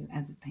mean to you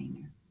as a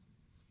painter?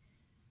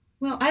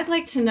 Well, I'd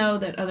like to know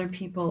that other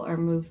people are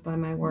moved by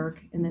my work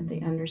and that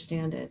they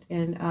understand it.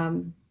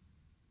 And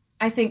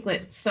I think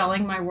that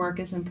selling my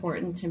work is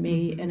important to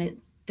me, and it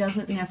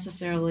doesn't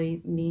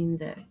necessarily mean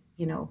that,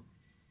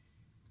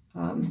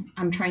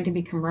 I'm trying to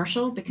be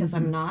commercial, because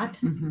I'm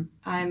not.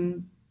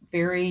 I'm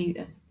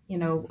very,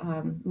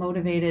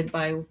 motivated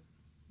by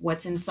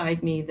what's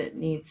inside me that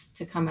needs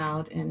to come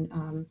out.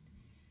 And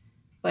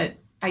but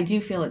I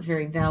do feel it's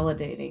very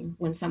validating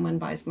when someone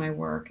buys my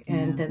work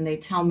and then they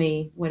tell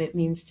me what it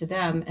means to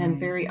them. And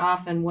very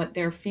often what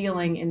they're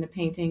feeling in the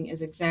painting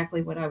is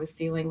exactly what I was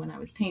feeling when I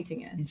was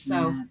painting it.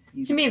 So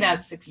to me,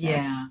 that's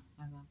success.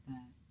 Yeah, I love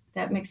that.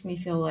 That makes me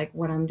feel like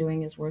what I'm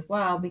doing is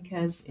worthwhile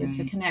because it's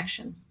a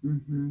connection.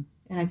 Mm-hmm.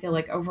 And I feel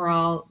like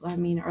overall,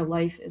 our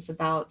life is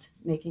about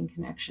making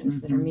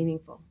connections that are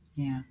meaningful.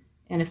 Yeah.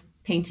 And if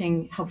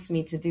painting helps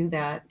me to do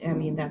that,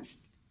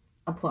 that's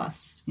a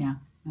plus. Yeah.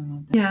 I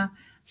love that. Yeah.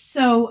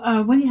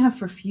 So what do you have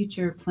for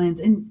future plans?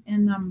 And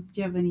do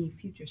you have any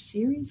future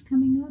series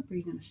coming up? Are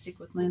you going to stick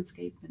with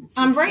landscape and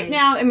seascape? Right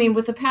now,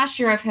 with the past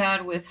year I've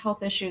had with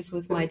health issues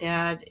with my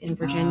dad in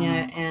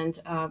Virginia and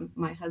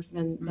my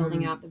husband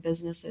building out the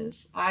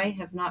businesses, I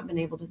have not been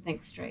able to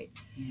think straight.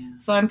 Yeah.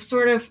 So I'm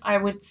I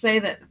would say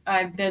that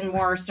I've been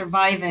more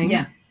surviving.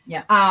 Yeah.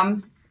 Yeah.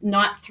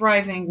 Not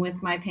thriving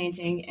with my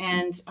painting.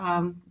 And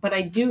but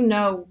I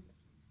do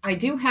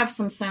have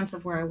some sense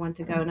of where I want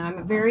to go. Now,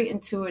 I'm very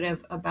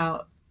intuitive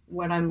about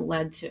what I'm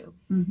led to.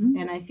 Mm-hmm.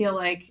 And I feel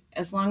like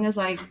as long as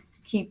I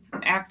keep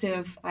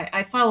active,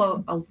 I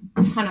follow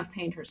a ton of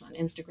painters on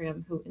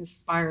Instagram who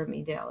inspire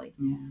me daily.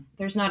 Yeah.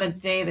 There's not a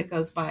day that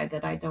goes by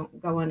that I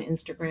don't go on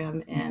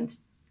Instagram and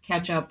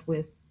catch up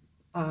with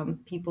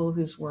people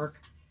whose work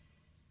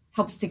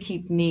helps to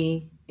keep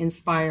me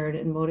inspired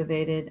and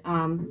motivated.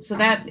 So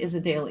that is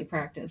a daily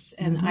practice.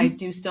 And I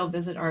do still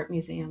visit art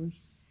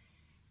museums.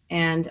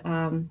 And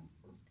I'm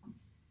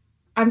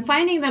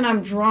finding that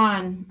I'm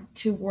drawn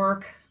to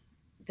work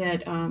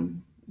that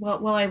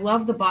well, I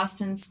love the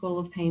Boston School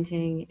of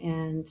Painting,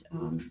 and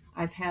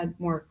I've had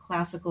more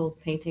classical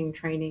painting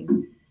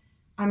training.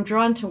 I'm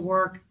drawn to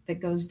work that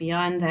goes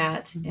beyond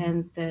that,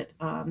 and that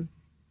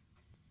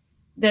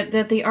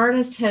the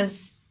artist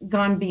has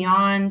gone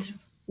beyond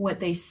what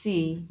they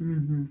see,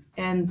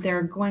 and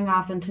they're going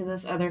off into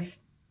this other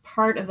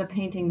part of the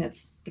painting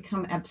that's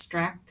become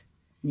abstract.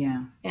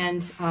 Yeah.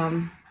 And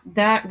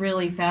that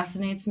really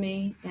fascinates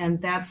me,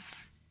 and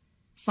that's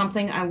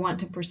something I want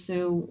to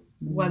pursue,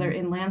 whether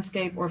in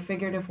landscape or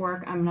figurative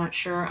work. I'm not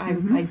sure.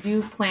 I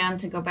do plan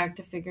to go back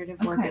to figurative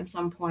work at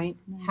some point.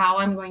 Nice. How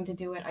I'm going to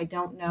do it, I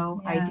don't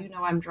know. Yeah. I do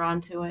know I'm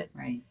drawn to it.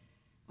 Right.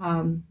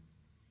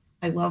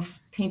 I love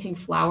painting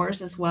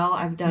flowers as well.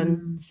 I've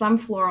done some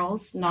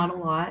florals, not a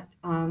lot.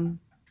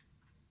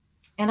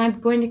 And I'm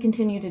going to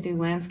continue to do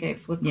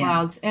landscapes with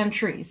clouds and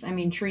trees. I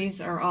mean,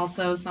 trees are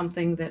also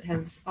something that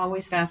has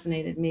always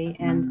fascinated me.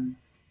 And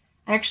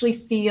I actually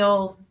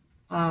feel,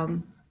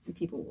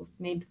 people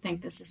may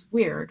think this is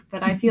weird,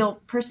 but I feel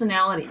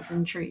personalities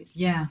in trees.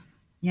 Yeah.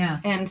 Yeah.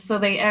 And so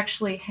they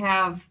actually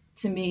have,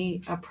 to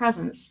me, a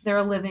presence. They're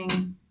a living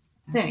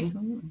thing.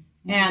 Absolutely.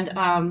 Yeah.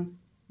 And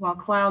while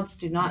clouds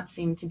do not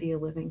seem to be a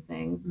living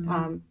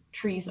thing,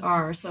 trees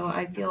are. So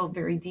I feel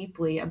very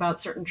deeply about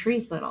certain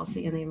trees that I'll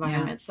see in the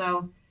environment. Yeah.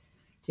 So,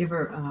 do you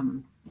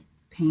ever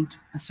paint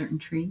a certain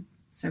tree?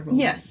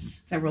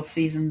 Yes. Several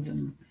seasons,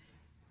 and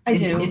I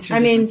do. It's I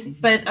mean,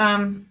 seasons. but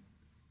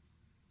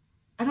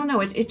I don't know.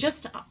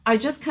 I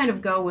just kind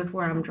of go with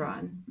where I'm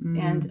drawn,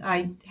 and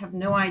I have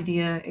no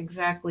idea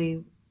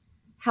exactly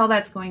how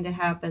that's going to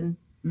happen,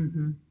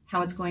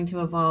 how it's going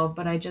to evolve.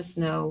 But I just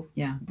know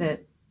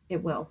that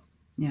it will.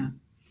 Yeah.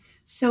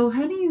 So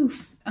how do you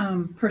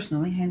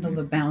personally handle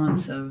the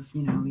balance of,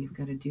 you've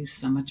got to do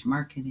so much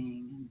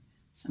marketing and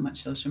so much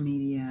social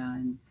media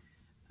and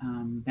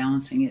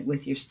balancing it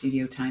with your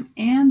studio time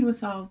and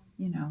with all,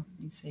 you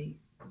say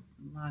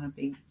a lot of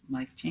big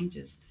life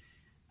changes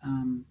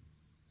and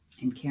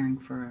caring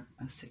for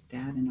a sick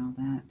dad and all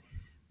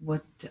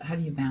that. How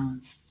do you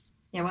balance?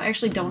 Yeah, well, I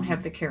actually don't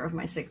have the care of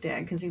my sick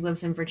dad because he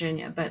lives in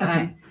Virginia, but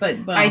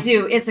but I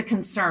do. It's a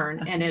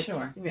concern, and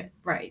it's sure.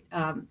 Right.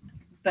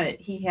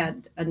 But he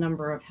had a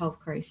number of health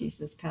crises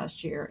this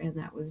past year, and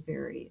that was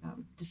very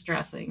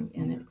distressing.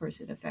 And of course,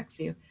 it affects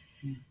you.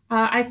 Yeah.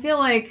 I feel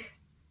like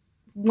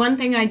one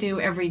thing I do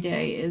every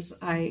day is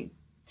I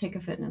take a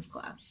fitness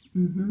class,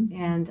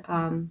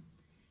 and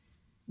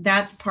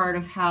that's part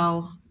of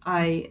how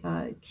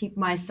I keep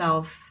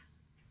myself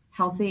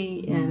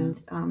healthy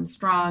and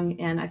strong.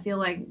 And I feel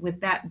like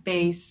with that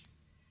base,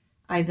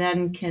 I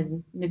then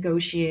can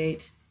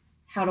negotiate.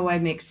 How do I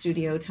make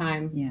studio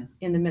time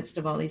in the midst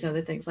of all these other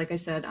things? Like I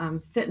said,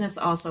 fitness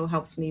also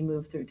helps me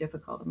move through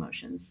difficult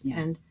emotions,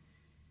 and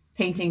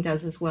painting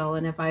does as well.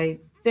 And if I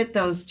fit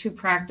those two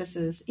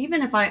practices,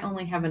 even if I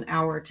only have an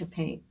hour to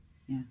paint,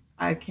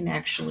 I can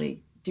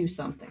actually do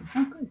something.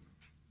 Oh, good.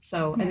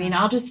 So, I mean,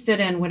 I'll just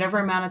fit in whatever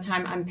amount of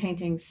time. I'm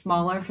painting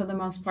smaller for the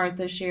most part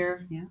this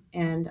year. Yeah.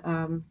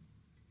 And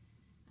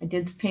I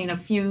did paint a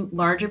few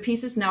larger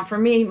pieces. Now, for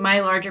me,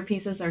 my larger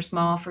pieces are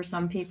small for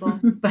some people.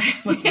 But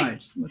What's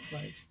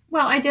large?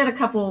 Well, I did a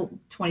couple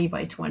 20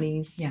 by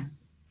 20s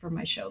for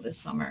my show this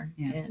summer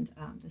and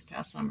this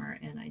past summer.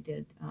 And I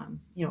did,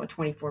 a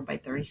 24 by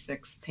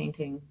 36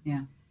 painting.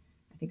 Yeah.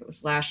 I think it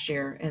was last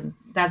year. And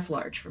that's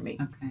large for me.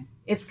 Okay.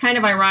 It's kind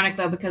of ironic,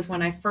 though, because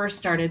when I first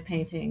started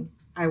painting,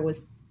 I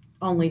was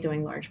only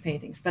doing large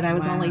paintings. But I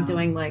was only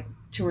doing like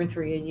 2 or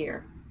 3 a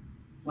year.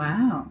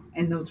 Wow.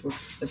 And those were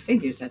the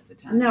figures at the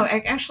time. No,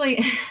 actually,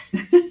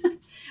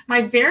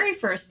 my very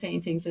first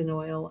paintings in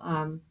oil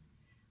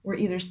were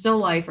either still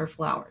life or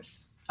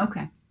flowers.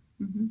 Okay.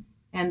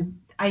 And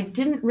I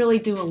didn't really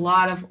do a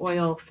lot of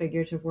oil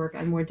figurative work.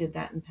 I more did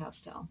that in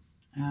pastel.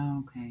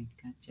 Oh, okay.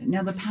 Gotcha.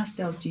 Now, the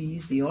pastels, do you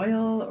use the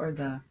oil or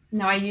the...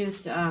 No, I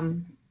used...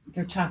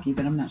 they're chalky,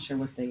 but I'm not sure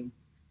what they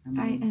are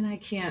made.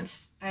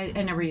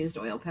 I never used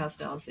oil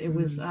pastels. It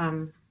was...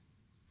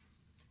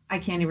 I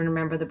can't even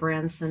remember the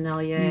brand,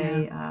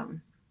 Sennelier. Yeah.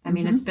 I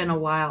mean, it's been a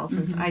while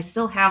since I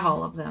still have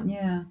all of them.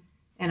 Yeah.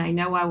 And I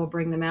know I will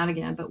bring them out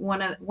again. But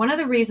one of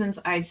the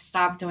reasons I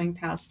stopped doing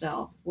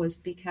pastel was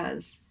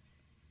because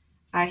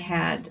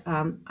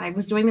I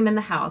was doing them in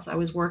the house. I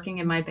was working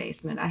in my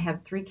basement. I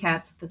had 3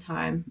 cats at the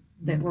time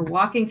that were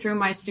walking through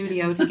my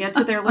studio to get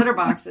to their litter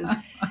boxes.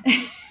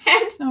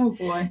 Oh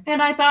boy!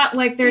 And I thought,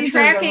 like, they're These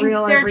tracking,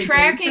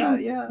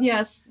 yeah.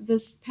 yes,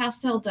 this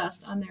pastel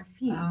dust on their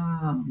feet.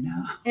 Oh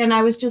no! And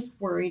I was just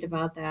worried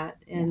about that.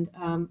 And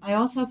I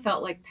also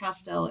felt like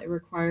pastel, it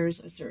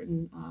requires a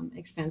certain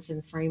expense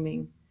in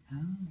framing,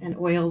 and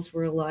oils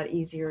were a lot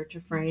easier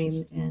to frame.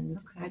 And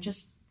I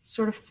just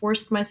sort of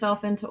forced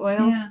myself into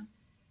oils. Yeah.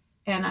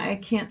 And I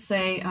can't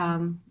say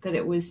that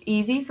it was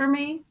easy for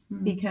me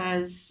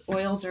because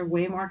oils are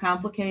way more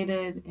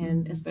complicated,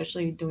 and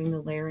especially doing the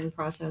layering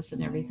process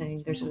and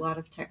everything, there's a lot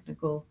of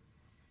technical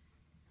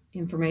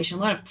information,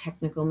 a lot of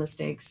technical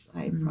mistakes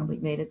I probably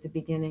made at the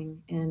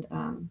beginning. And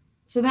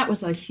so that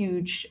was a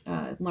huge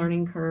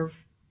learning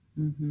curve.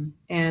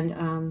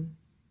 And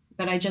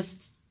but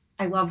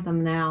I love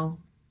them now.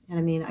 And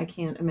I mean, I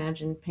can't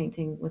imagine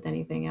painting with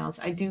anything else.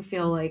 I do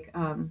feel like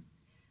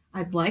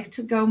I'd like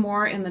to go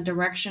more in the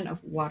direction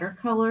of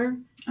watercolor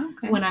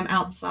when I'm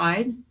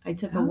outside. I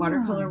took a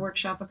watercolor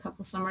workshop a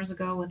couple summers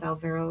ago with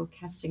Alvaro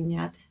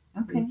Castagnet,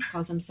 who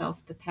calls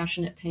himself the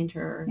passionate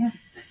painter. Yeah.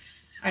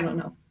 I don't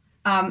know.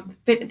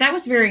 But that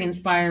was very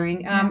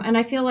inspiring. And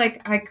I feel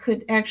like I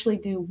could actually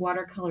do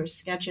watercolor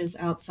sketches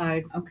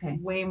outside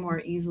way more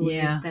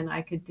easily than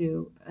I could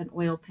do an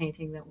oil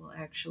painting that will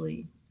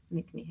actually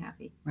make me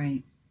happy.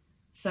 Right.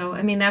 So,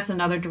 I mean, that's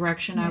another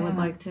direction I would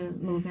like to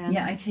move in.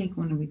 Yeah,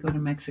 when we go to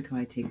Mexico,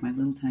 I take my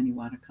little tiny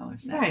watercolor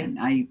set. Right. And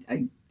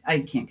I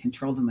can't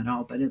control them at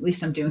all, but at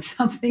least I'm doing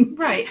something.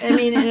 Right. I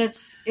mean, and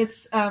it's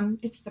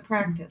the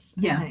practice,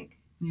 I think.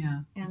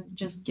 Yeah. And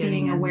just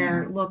being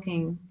aware,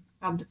 looking,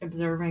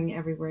 observing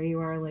everywhere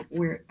you are.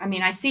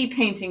 I see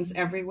paintings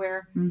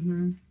everywhere,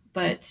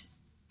 but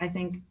I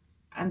think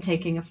I'm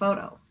taking a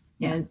photo.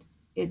 Yeah. And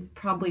it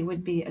probably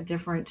would be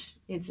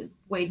it's a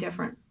way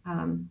different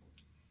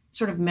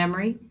sort of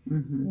memory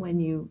when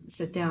you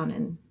sit down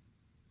and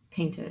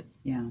paint it.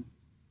 Yeah.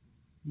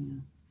 Yeah.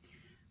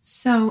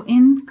 So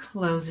in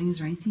closing, is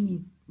there anything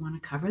you want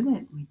to cover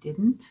that we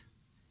didn't?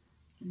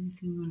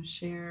 Anything you want to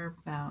share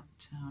about?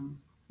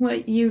 Well,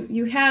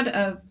 you had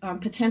a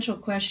potential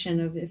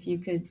question of if you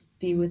could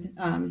be with.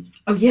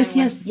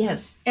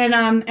 Yes. And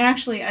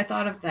actually, I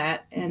thought of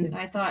that, and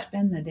I thought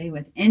spend the day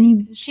with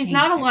any. She's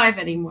painter. Not alive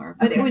anymore,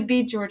 but it would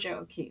be Georgia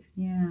O'Keeffe.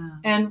 Yeah.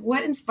 And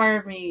what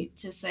inspired me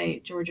to say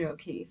Georgia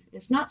O'Keeffe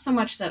is not so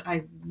much that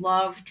I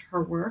loved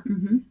her work,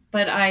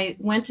 but I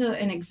went to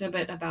an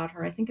exhibit about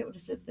her. I think it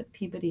was at the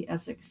Peabody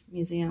Essex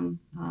Museum.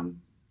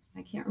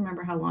 I can't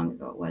remember how long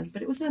ago it was,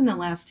 but it was in the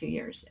last 2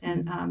 years,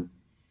 and.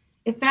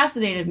 It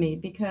fascinated me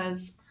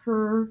because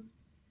her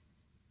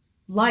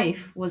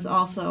life was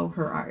also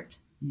her art.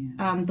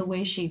 Yeah. The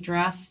way she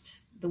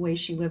dressed, the way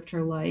she lived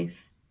her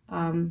life.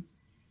 And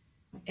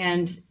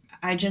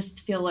I just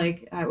feel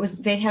like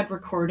they had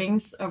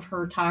recordings of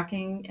her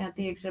talking at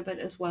the exhibit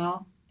as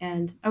well.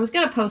 And I was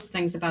going to post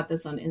things about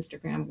this on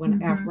Instagram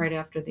right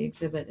after the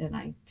exhibit, and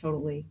I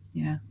totally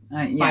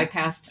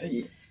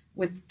bypassed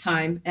with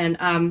time. And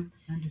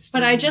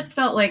but I just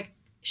felt like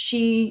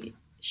she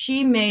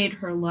made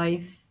her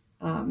life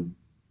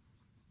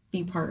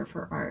be part of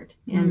her art,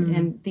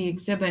 and the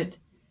exhibit,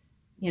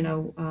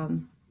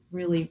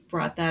 really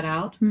brought that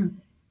out.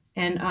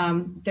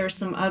 And there's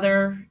some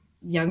other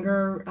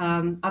younger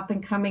up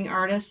and coming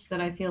artists that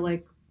I feel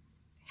like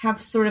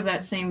have sort of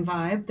that same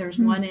vibe. There's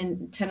one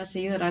in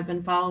Tennessee that I've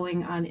been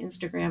following on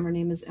Instagram. Her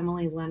name is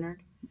Emily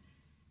Leonard,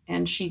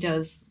 and she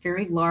does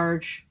very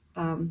large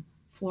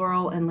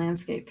floral and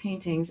landscape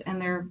paintings,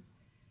 and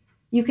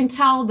you can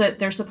tell that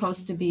they're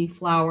supposed to be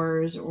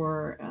flowers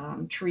or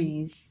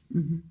trees,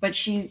 but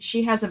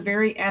she has a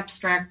very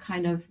abstract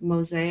kind of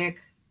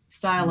mosaic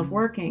style of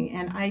working,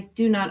 and I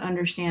do not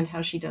understand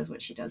how she does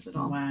what she does at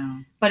all. Wow!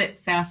 But it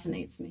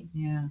fascinates me.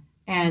 Yeah.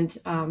 And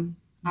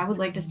I would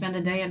like to spend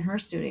a day in her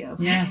studio.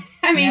 Yeah.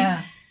 I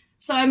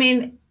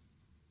mean,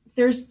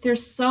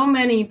 there's so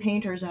many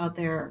painters out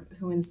there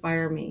who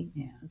inspire me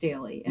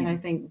daily, and I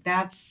think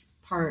that's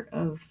part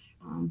of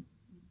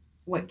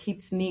what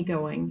keeps me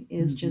going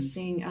is just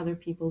seeing other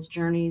people's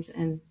journeys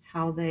and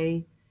how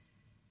they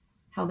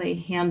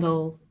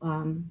handle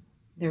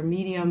their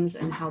mediums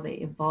and how they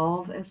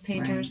evolve as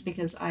painters,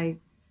 because I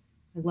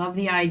love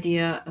the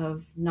idea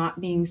of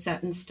not being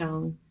set in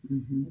stone.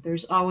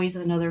 There's always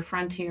another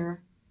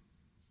frontier,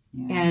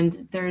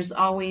 and there's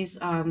always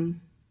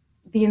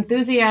the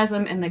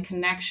enthusiasm and the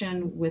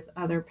connection with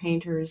other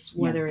painters,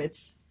 whether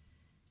it's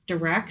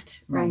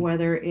direct or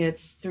whether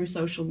it's through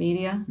social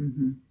media,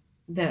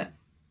 that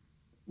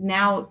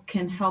now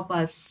can help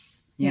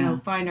us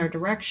find our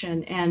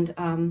direction. And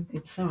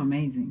it's so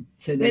amazing.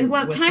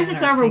 Times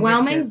it's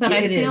overwhelming, but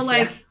I feel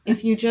like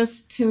if you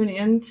just tune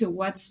in to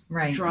what's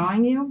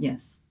drawing you.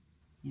 Yes.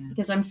 Yeah.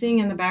 Because I'm seeing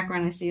in the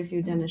background, I see a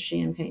few Dennis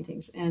Sheehan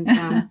paintings. And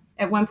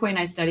at one point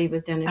I studied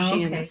with Dennis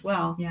Sheehan as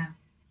well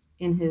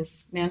in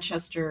his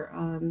Manchester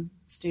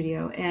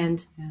studio.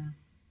 And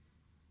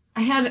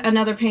I had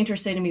another painter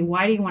say to me,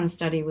 "Why do you want to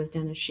study with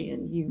Dennis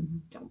Sheehan? You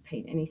don't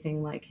paint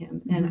anything like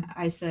him." And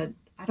I said,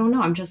 "I don't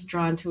know. I'm just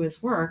drawn to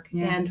his work."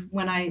 And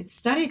when I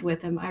studied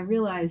with him, I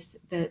realized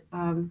that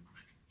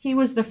he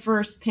was the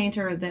first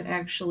painter that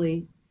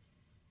actually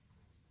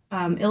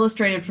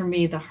illustrated for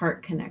me the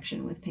heart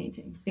connection with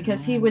painting.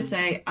 Because he would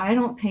say, "I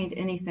don't paint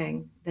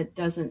anything that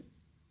doesn't,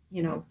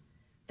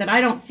 that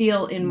I don't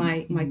feel in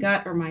my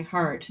gut or my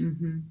heart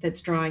that's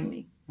drawing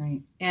me."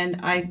 Right.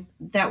 And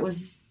that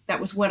was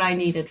what I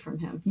needed from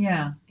him.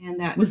 Yeah. And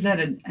that was that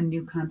a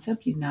new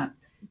concept?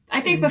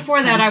 I think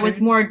before that I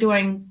was more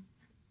doing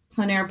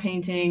plein air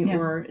painting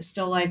or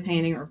still life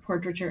painting or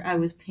portraiture. I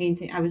was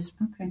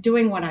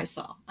doing what I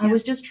saw. I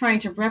was just trying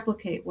to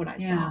replicate what I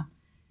saw.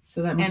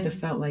 So that must have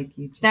felt like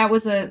you just that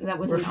was an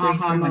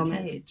aha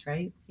moment, cage,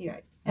 right? Yeah.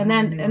 And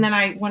then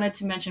I wanted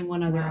to mention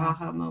one other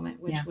aha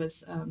moment, which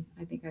was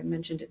I think I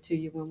mentioned it to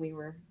you when we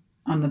were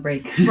on the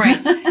break. Right.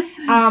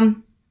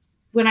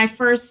 When I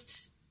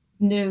first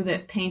knew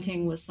that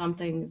painting was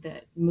something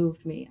that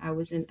moved me. I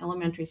was in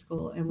elementary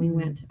school, and we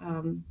went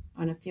on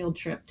a field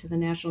trip to the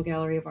National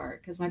Gallery of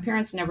Art, because my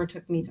parents never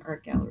took me to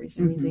art galleries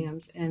and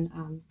museums and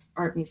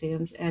art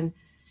museums. And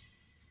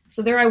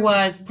so there I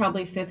was,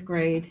 probably fifth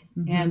grade,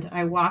 and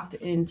I walked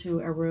into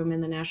a room in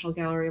the National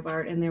Gallery of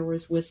Art, and there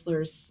was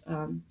Whistler's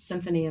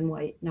Symphony in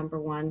White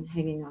 #1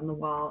 hanging on the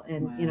wall.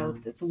 And, you know,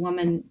 it's a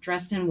woman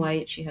dressed in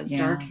white. She has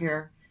dark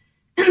hair,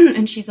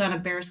 and she's on a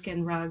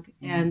bearskin rug.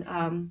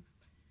 And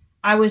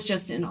I was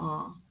just in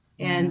awe.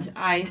 And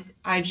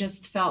I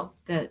just felt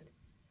that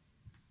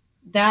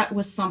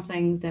was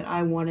something that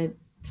I wanted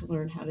to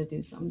learn how to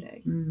do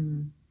someday.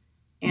 And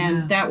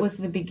that was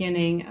the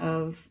beginning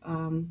of...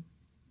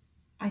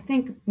 I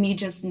think me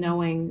just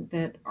knowing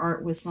that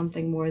art was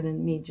something more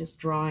than me just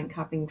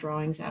copying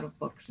drawings out of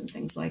books and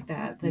things like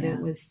that, that it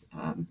was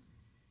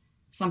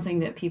something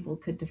that people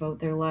could devote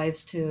their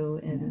lives to.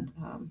 And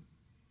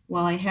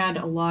while I had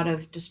a lot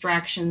of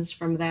distractions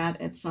from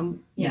that at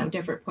some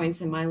different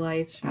points in my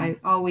life, I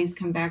always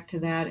come back to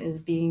that as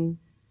being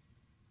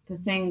the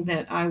thing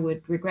that I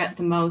would regret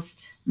the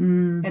most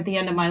at the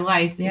end of my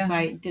life if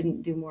I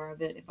didn't do more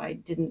of it, if I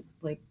didn't,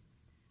 I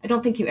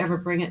don't think you ever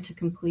bring it to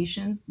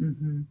completion.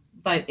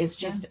 But it's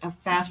just a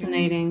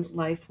fascinating,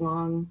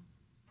 lifelong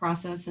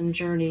process and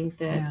journey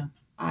that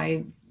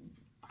I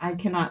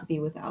cannot be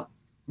without.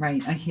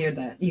 Right, I hear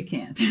that. You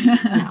can't.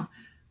 No.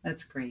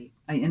 That's great.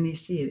 And you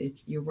see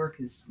it. Your work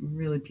is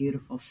really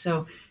beautiful.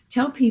 So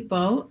tell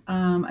people,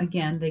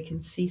 again, they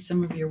can see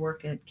some of your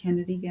work at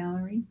Kennedy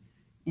Gallery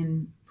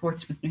in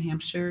Portsmouth, New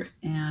Hampshire,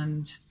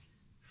 and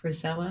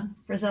Frizella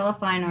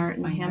Fine Art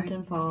in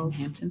Hampton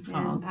Falls.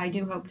 And I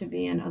do hope to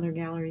be in other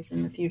galleries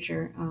in the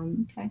future.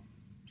 Okay.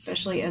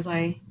 Especially as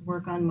I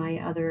work on my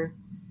other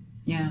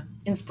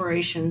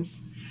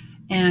inspirations.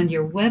 And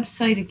your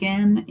website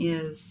again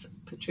is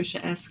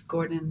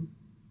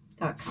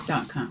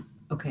patriciasgordon.com.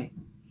 Okay.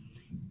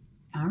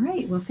 All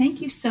right. Well,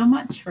 thank you so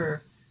much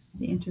for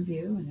the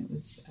interview, and it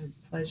was a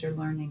pleasure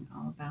learning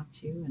all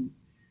about you and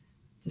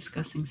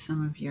discussing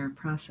some of your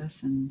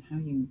process and how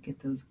you get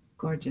those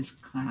gorgeous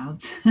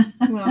clouds.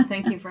 Well,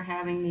 thank you for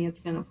having me.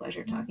 It's been a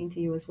pleasure talking to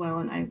you as well,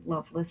 and I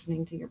love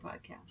listening to your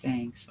podcast.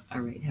 Thanks.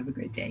 All right. Have a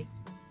great day.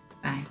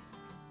 Bye.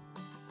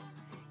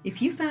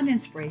 If you found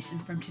inspiration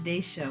from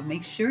today's show,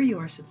 make sure you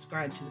are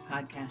subscribed to the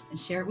podcast and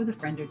share it with a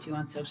friend or two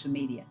on social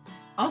media.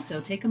 Also,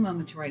 take a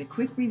moment to write a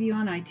quick review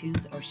on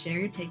iTunes or share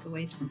your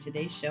takeaways from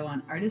today's show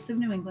on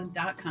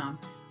artistsofnewengland.com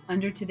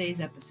under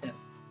today's episode.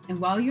 And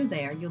while you're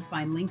there, you'll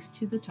find links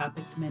to the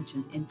topics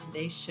mentioned in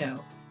today's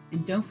show.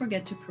 And don't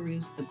forget to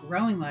peruse the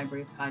growing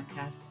library of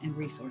podcasts and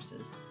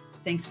resources.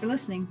 Thanks for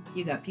listening.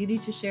 You got beauty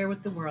to share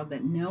with the world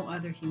that no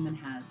other human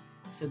has.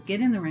 So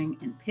get in the ring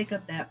and pick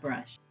up that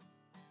brush.